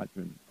the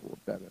Mahadran or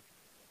better.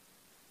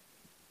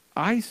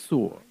 I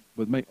saw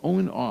with my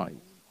own eyes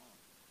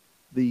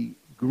the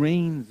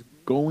grains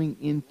going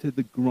into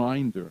the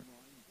grinder,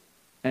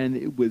 and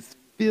it was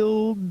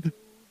filled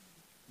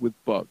with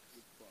bugs.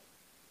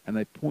 And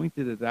I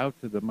pointed it out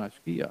to the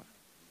mashgiach,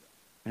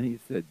 and he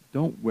said,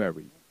 don't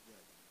worry.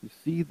 You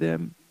see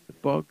them, the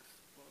bugs,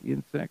 the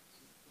insects?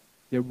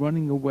 They're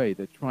running away.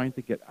 They're trying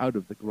to get out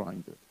of the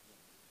grinder,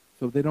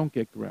 so they don't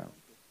get ground.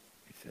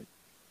 I said,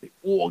 they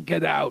all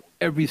get out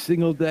every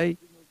single day?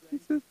 He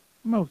said,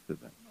 most of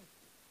them.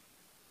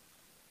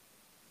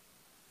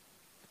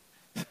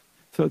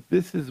 So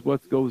this is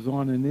what goes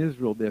on in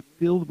Israel. They're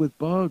filled with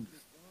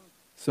bugs.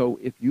 So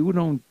if you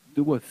don't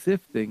do a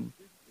sifting,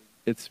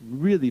 it's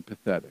really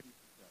pathetic.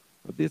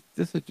 But this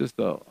is just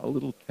a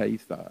little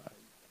taste.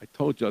 I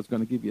told you I was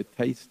going to give you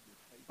a taste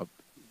of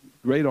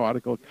a great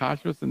article,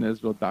 Kashrus in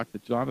Israel, Dr.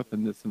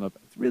 Jonathan Nisanoff.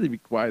 It's really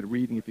required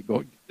reading if you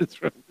go to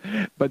Israel.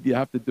 But you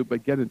have to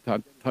get in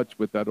touch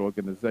with that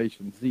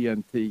organization,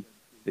 ZNT.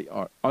 They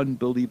are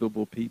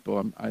unbelievable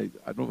people. I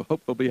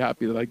hope they'll be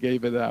happy that I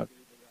gave it out.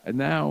 And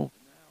now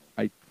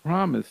I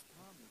promised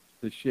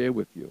to share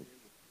with you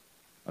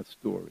a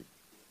story.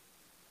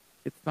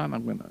 It's not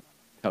I'm going to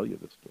tell you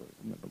the story.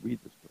 I'm going to read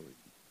the story.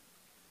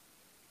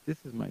 This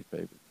is my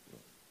favorite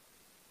story.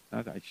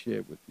 That I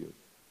share with you,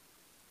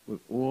 with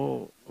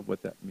all of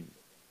what that means.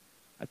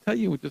 I tell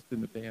you just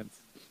in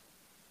advance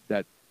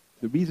that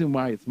the reason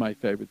why it's my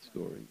favorite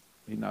story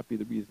may not be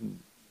the reason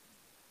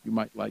you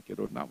might like it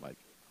or not like it.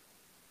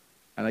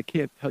 And I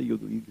can't tell you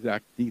the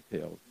exact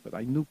details, but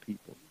I knew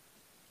people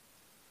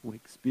who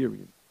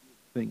experienced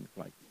things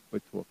like we're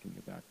talking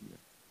about here.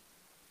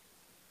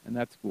 And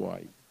that's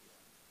why,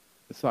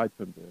 aside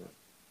from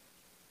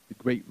the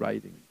great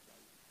writing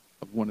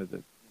of one of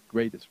the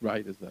greatest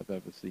writers I've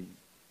ever seen,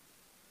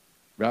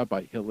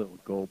 Rabbi Hillel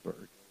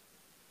Goldberg,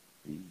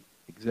 the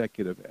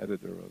executive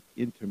editor of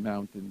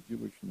Intermountain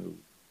Jewish News.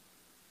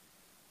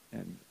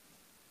 And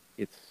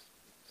it's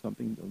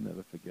something you'll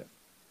never forget.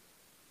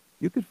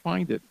 You could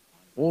find it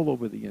all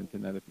over the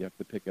internet if you have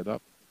to pick it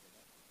up.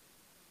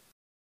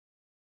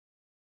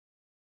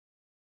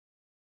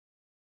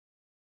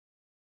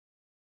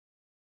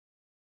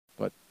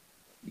 But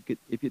you could,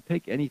 if you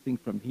take anything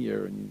from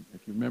here, and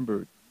if you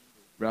remember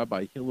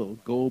Rabbi Hillel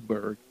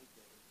Goldberg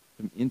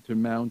from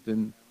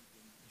Intermountain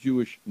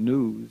Jewish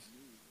News,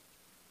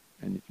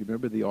 and if you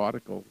remember the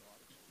article,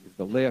 is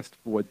the last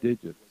 4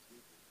 digits,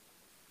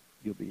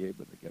 you'll be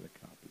able to get a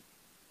copy.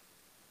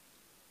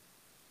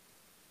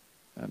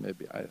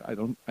 Maybe I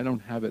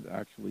don't have it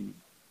actually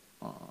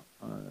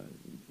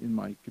in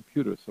my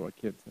computer, so I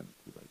can't send it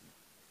to you right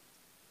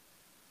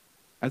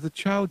now. As a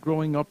child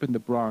growing up in the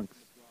Bronx,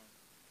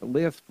 the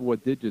last 4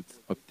 digits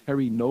of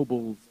Terry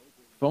Noble's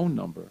phone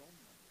number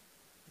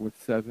were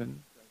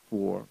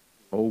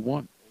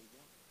 7401.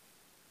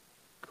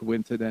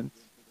 Coincidence?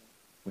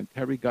 When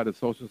Terry got a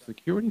Social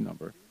Security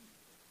number,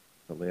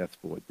 the last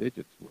 4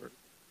 digits were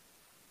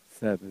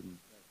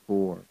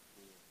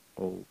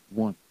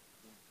 7401.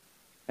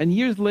 And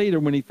years later,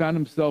 when he found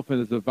himself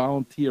as a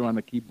volunteer on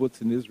a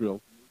kibbutz in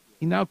Israel,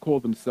 he now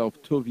called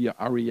himself Tovia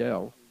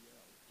Ariel.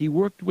 He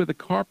worked with a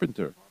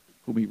carpenter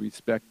whom he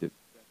respected.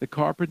 The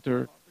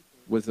carpenter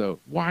was a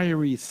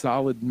wiry,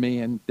 solid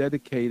man,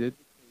 dedicated,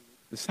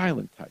 the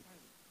silent type.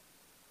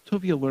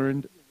 Tovia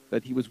learned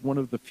that he was one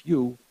of the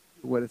few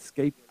who had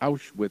escaped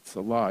Auschwitz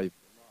alive.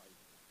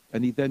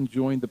 And he then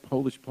joined the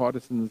Polish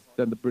partisans,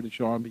 then the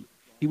British Army.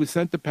 He was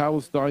sent to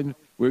Palestine,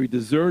 where he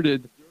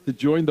deserted to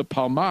join the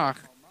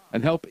Palmach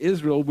and help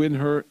Israel win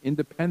her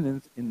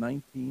independence in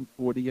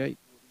 1948.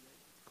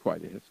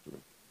 Quite a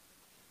history.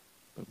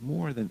 But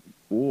more than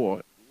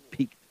awe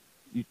piqued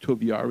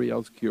Tovia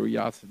Ariel's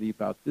curiosity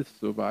about this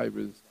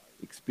survivor's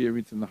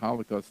experience in the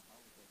Holocaust.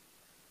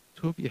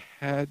 Tovia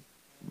had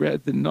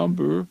read the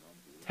number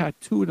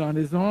tattooed on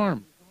his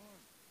arm.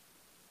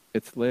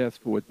 Its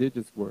last 4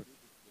 digits were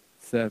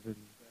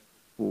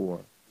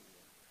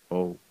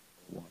 7401.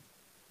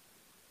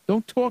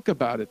 Don't talk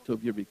about it,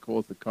 Tovia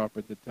recalls the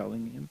carpenter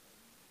telling him,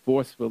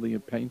 forcefully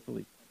and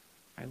painfully.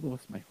 I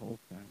lost my whole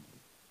family.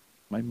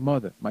 My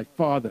mother, my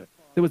father.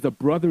 There was a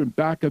brother in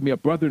back of me, a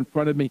brother in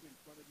front of me.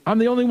 I'm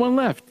the only one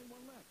left.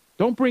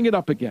 Don't bring it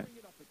up again.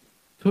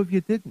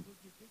 Tovia didn't.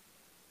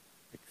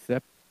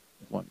 Except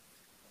once.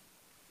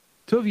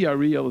 Tovia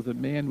Ariel is a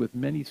man with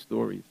many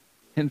stories.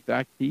 In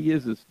fact, he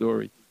is a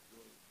story.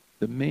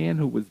 The man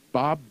who was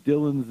Bob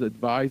Dylan's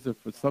advisor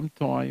for some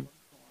time,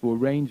 who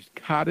arranged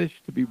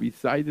Kaddish to be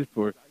recited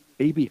for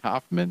Abie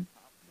Hoffman,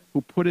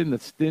 who put in a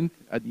stint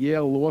at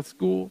Yale Law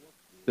School,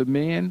 the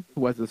man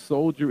who, as a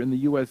soldier in the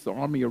U.S.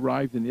 Army,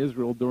 arrived in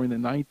Israel during the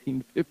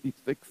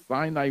 1956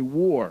 Sinai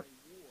War,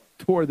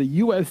 tore the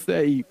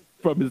USA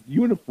from his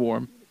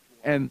uniform,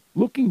 and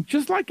looking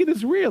just like an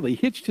Israeli,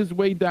 hitched his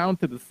way down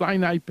to the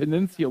Sinai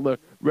Peninsula,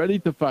 ready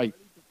to fight,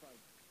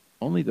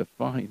 only to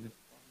find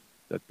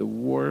that the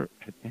war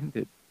had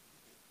ended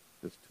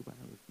just 2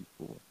 hours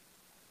before.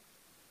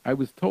 I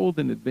was told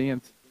in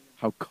advance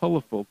how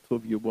colorful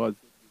Tovia was,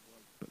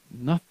 but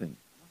nothing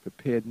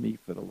prepared me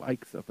for the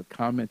likes of a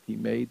comment he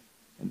made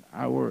an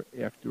hour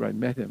after I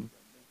met him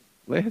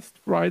last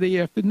Friday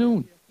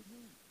afternoon.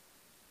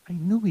 I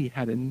knew he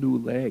had a new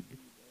leg.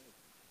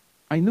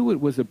 I knew it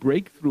was a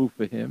breakthrough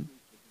for him.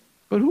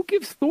 But who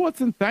gives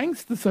thoughts and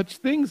thanks to such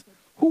things?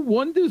 Who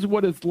wonders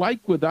what it's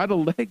like without a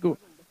leg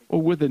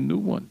or with a new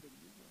one?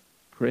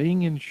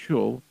 Praying in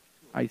shul,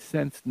 I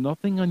sensed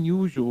nothing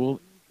unusual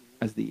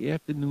as the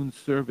afternoon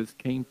service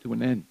came to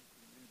an end.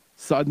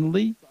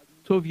 Suddenly,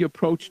 Tovia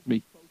approached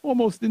me,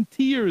 almost in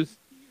tears.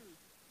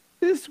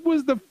 This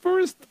was the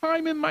first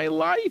time in my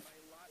life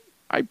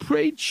I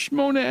prayed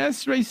Shmona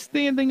Esrei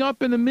standing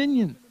up in a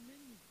minyan.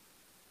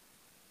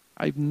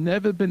 I've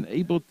never been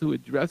able to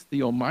address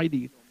the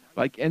Almighty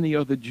like any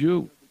other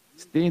Jew,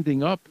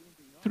 standing up,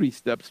 3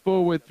 steps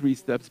forward, 3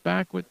 steps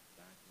backward.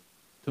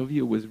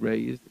 Tovia was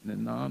raised in a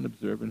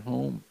non-observant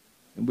home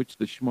in which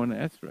the Shmona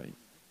Esrei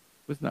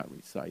was not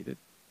recited.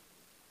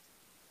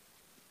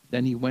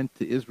 Then he went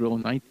to Israel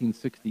in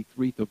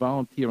 1963 to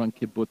volunteer on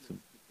kibbutzim.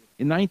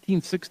 In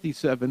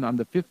 1967, on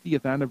the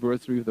 50th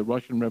anniversary of the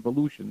Russian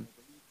Revolution,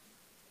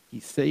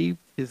 he saved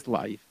his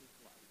life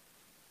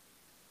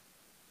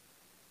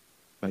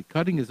by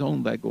cutting his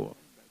own leg off,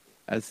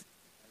 as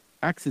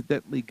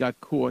accidentally got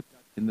caught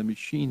in the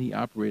machine he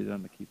operated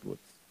on the kibbutz,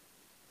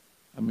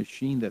 a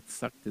machine that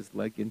sucked his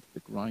leg into the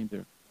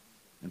grinder,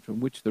 and from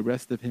which the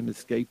rest of him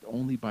escaped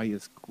only by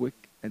his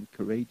quick and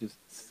courageous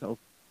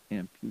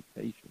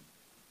self-amputation.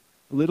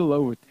 A little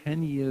over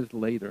 10 years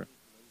later,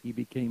 he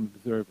became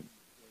observant.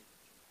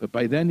 But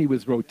by then he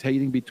was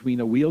rotating between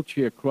a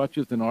wheelchair,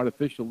 crutches, and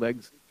artificial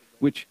legs,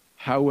 which,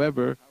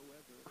 however,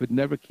 could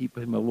never keep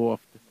him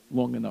aloft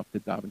long enough to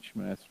daven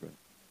Shema Esrei.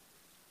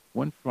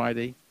 One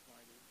Friday,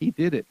 he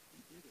did it.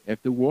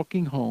 After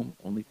walking home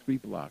only 3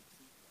 blocks,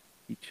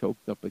 he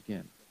choked up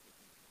again.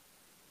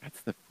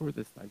 That's the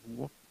furthest I've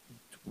walked in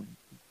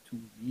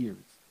years.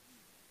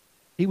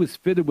 He was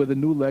fitted with a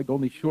new leg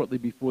only shortly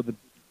before the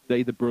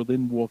day the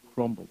Berlin Wall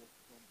crumbled.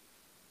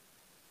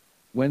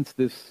 Whence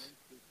this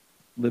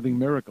living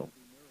miracle?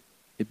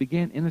 It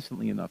began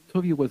innocently enough.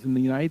 Tuvia was in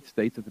the United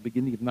States at the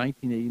beginning of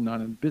 1989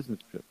 on a business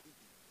trip.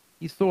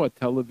 He saw a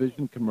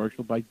television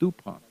commercial by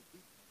DuPont.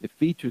 It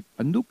featured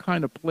a new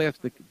kind of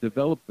plastic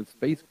developed for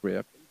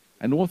spacecraft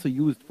and also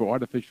used for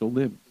artificial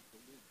limbs.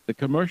 The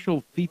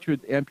commercial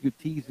featured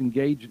amputees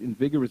engaged in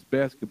vigorous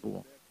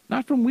basketball,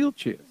 not from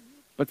wheelchairs,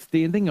 but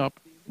standing up,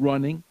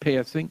 running,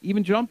 passing,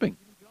 even jumping.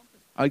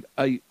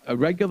 A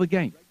regular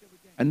game.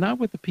 And not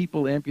with the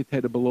people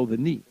amputated below the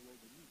knee,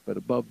 but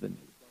above the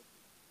knee.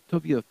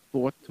 Tuvia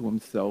thought to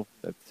himself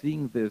that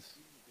seeing this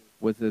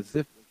was as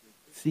if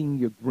seeing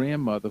your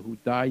grandmother who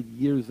died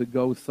years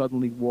ago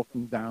suddenly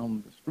walking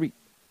down the street.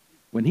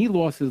 When he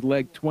lost his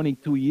leg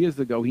 22 years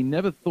ago, he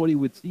never thought he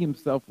would see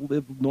himself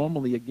live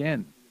normally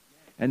again.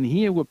 And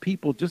here were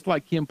people just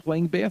like him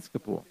playing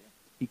basketball.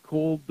 He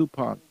called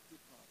DuPont.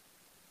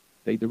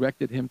 They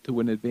directed him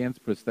to an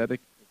advanced prosthetic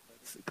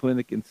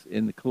clinic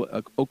in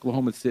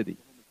Oklahoma City.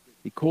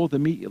 He called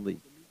immediately.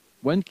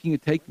 When can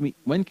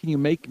you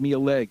make me a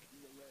leg?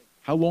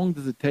 How long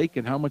does it take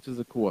and how much does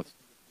it cost?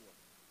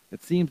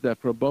 It seems that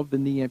for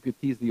above-the-knee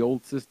amputees, the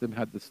old system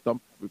had the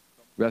stump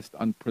rest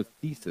on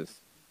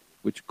prosthesis,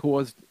 which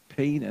caused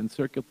pain and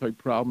circulatory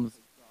problems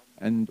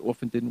and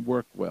often didn't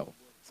work well,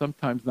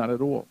 sometimes not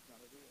at all.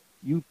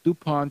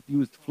 DuPont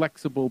used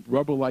flexible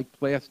rubber-like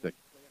plastic.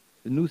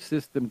 The new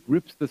system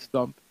grips the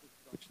stump,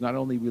 which not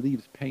only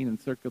relieves pain and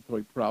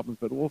circulatory problems,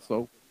 but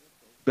also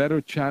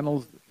better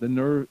channels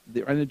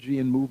the energy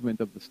and movement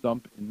of the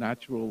stump in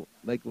natural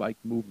leg-like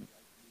movement.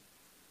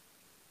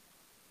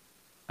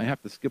 I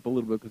have to skip a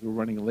little bit because we're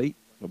running late,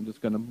 so I'm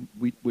just going to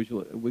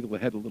wiggle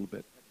ahead a little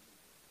bit.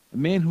 A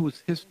man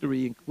whose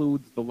history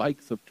includes the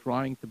likes of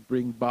trying to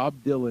bring Bob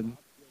Dylan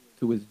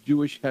to his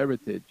Jewish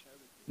heritage,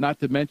 not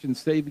to mention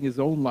saving his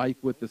own life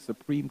with the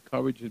supreme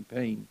courage and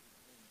pain,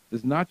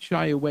 does not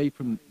shy away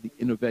from the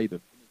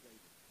innovative.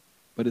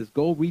 But his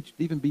goal reached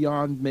even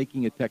beyond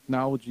making a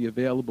technology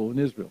available in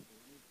Israel.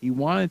 He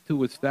wanted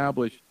to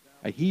establish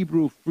a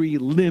Hebrew-free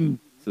limb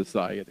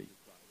society,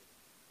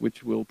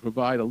 which will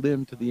provide a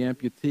limb to the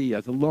amputee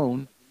as a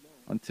loan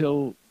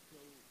until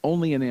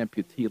only an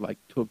amputee like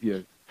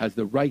Tuvia has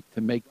the right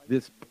to make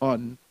this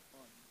pun,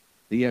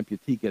 the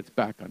amputee gets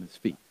back on his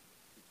feet.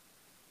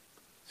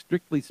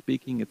 Strictly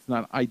speaking, it's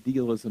not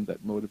idealism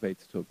that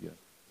motivates Tuvia.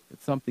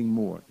 It's something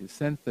more, his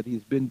sense that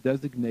he's been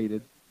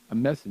designated a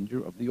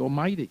messenger of the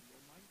Almighty.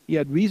 He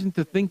had reason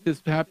to think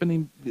this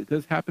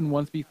happened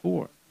once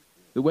before.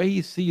 The way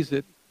he sees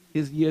it,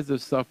 his years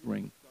of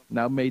suffering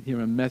now made him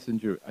a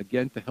messenger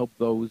again to help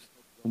those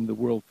whom the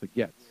world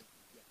forgets.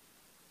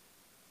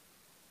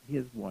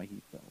 Here's why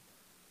he felt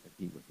that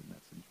he was a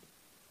messenger.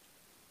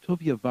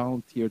 Tuvia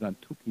volunteered on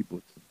 2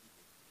 kibbutzim.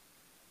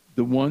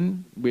 The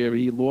one where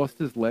he lost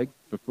his leg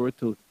preferred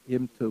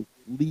him to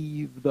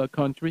leave the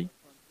country.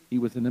 He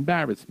was an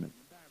embarrassment,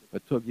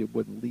 but Tuvia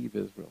wouldn't leave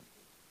Israel.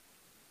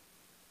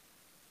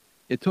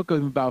 It took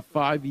him about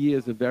 5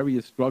 years of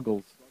various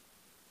struggles.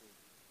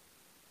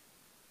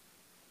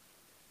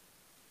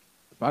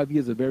 5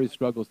 years of various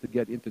struggles to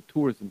get into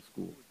tourism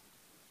school.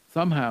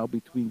 Somehow,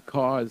 between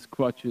cars,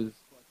 crutches,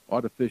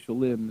 artificial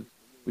limbs,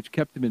 which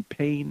kept him in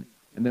pain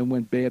and then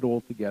went bad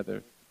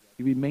altogether,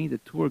 he remained a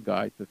tour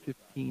guide for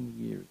 15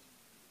 years.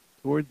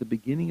 Toward the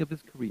beginning of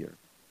his career,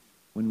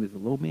 when he was a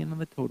low man on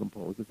the totem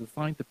pole, he was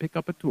assigned to pick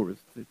up a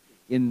tourist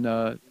in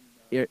the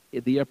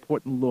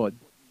airport in Lod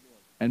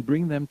and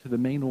bring them to the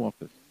main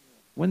office.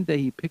 One day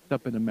he picked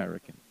up an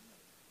American,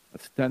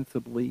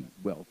 ostensibly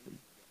wealthy,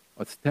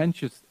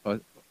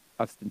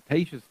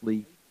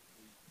 ostentatiously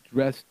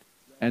dressed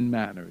and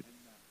mannered,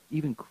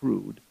 even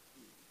crude.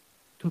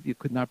 Tuvia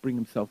could not bring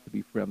himself to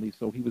be friendly,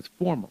 so he was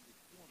formal.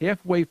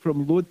 Halfway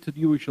from Lod to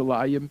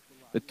Yerushalayim,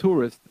 the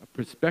tourist, a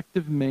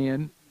perceptive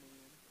man,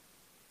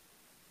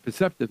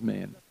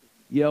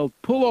 yelled,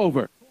 "Pull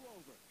over!"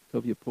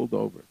 Tuvia pulled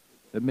over.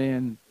 The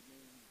man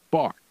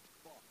barked.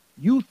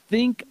 "You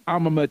think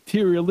I'm a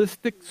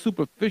materialistic,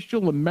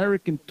 superficial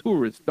American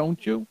tourist,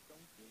 don't you?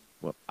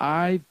 Well,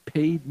 I've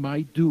paid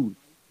my dues."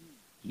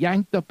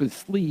 Yanked up his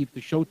sleeve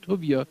to show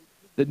Tuvia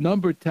the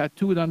number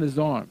tattooed on his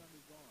arm.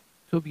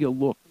 Tuvia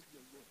looked,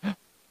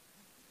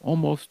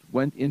 almost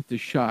went into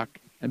shock,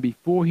 and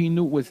before he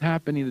knew what was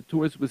happening, the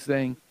tourist was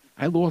saying,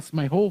 "I lost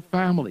my whole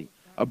family,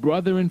 a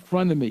brother in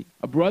front of me,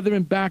 a brother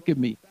in back of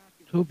me."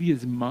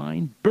 Tuvia's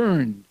mind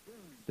burned.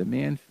 The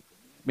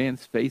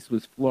man's face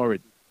was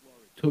florid.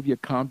 Tuvia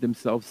calmed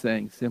himself,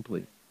 saying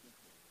simply,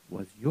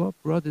 "Was your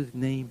brother's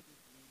name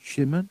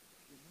Shimon?"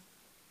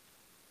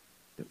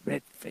 The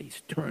red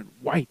face turned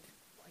white.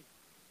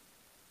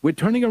 "We're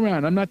turning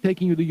around. I'm not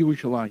taking you to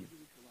Yerushalayim."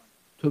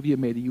 Tuvia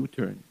made a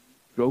U-turn,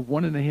 drove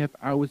 1.5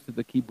 hours to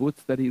the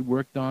kibbutz that he'd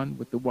worked on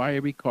with the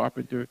wiry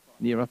carpenter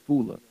near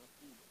Afula.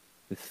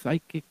 The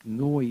psychic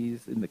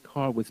noise in the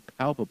car was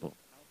palpable.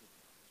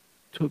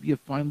 Tuvia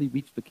finally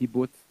reached the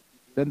kibbutz,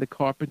 then the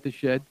carpenter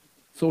shed,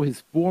 saw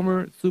his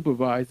former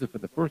supervisor for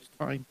the first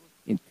time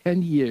in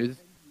 10 years,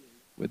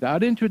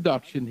 without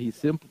introduction, he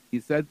said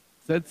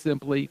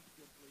simply,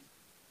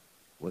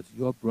 "Was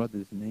your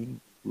brother's name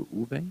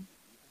Reuven?"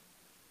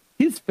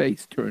 His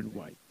face turned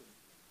white.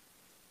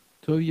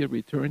 Tovia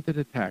returned to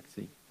the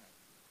taxi,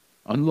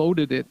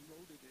 unloaded it,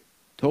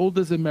 told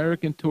his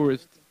American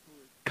tourist,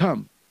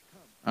 "Come,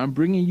 I'm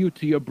bringing you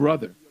to your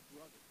brother."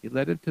 He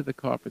led him to the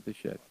carpenter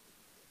shed,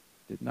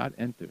 did not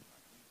enter,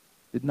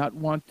 did not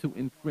want to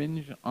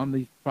infringe on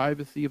the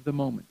privacy of the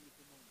moment,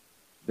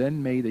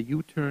 then made a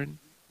U-turn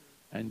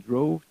and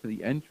drove to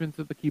the entrance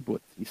of the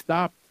kibbutz. He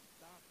stopped.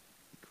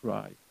 He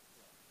cried.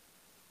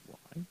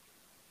 Why?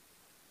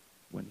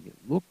 When he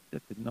looked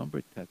at the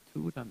number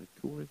tattooed on the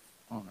tourist's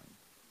arm,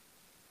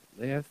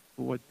 the last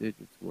 4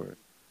 digits were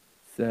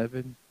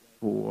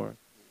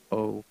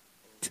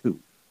 7402.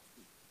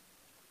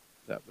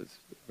 That was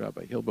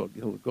Rabbi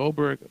Hilbert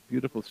Goldberg, a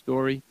beautiful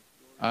story.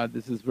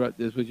 This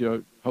was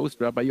your host,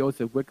 Rabbi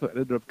Yosef Wickler,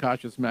 editor of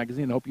Kashrus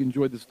Magazine. I hope you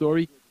enjoyed the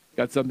story,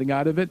 got something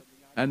out of it,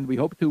 and we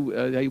hope to.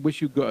 I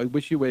wish you a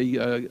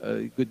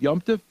good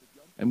Yom Tov,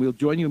 and we'll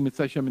join you in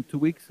Mitzvah Shem in 2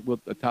 weeks.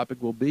 The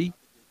topic will be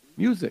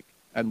music,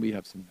 and we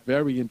have some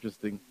very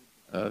interesting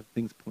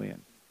things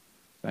planned.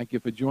 Thank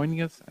you for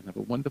joining us, and have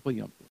a wonderful Yom Tov.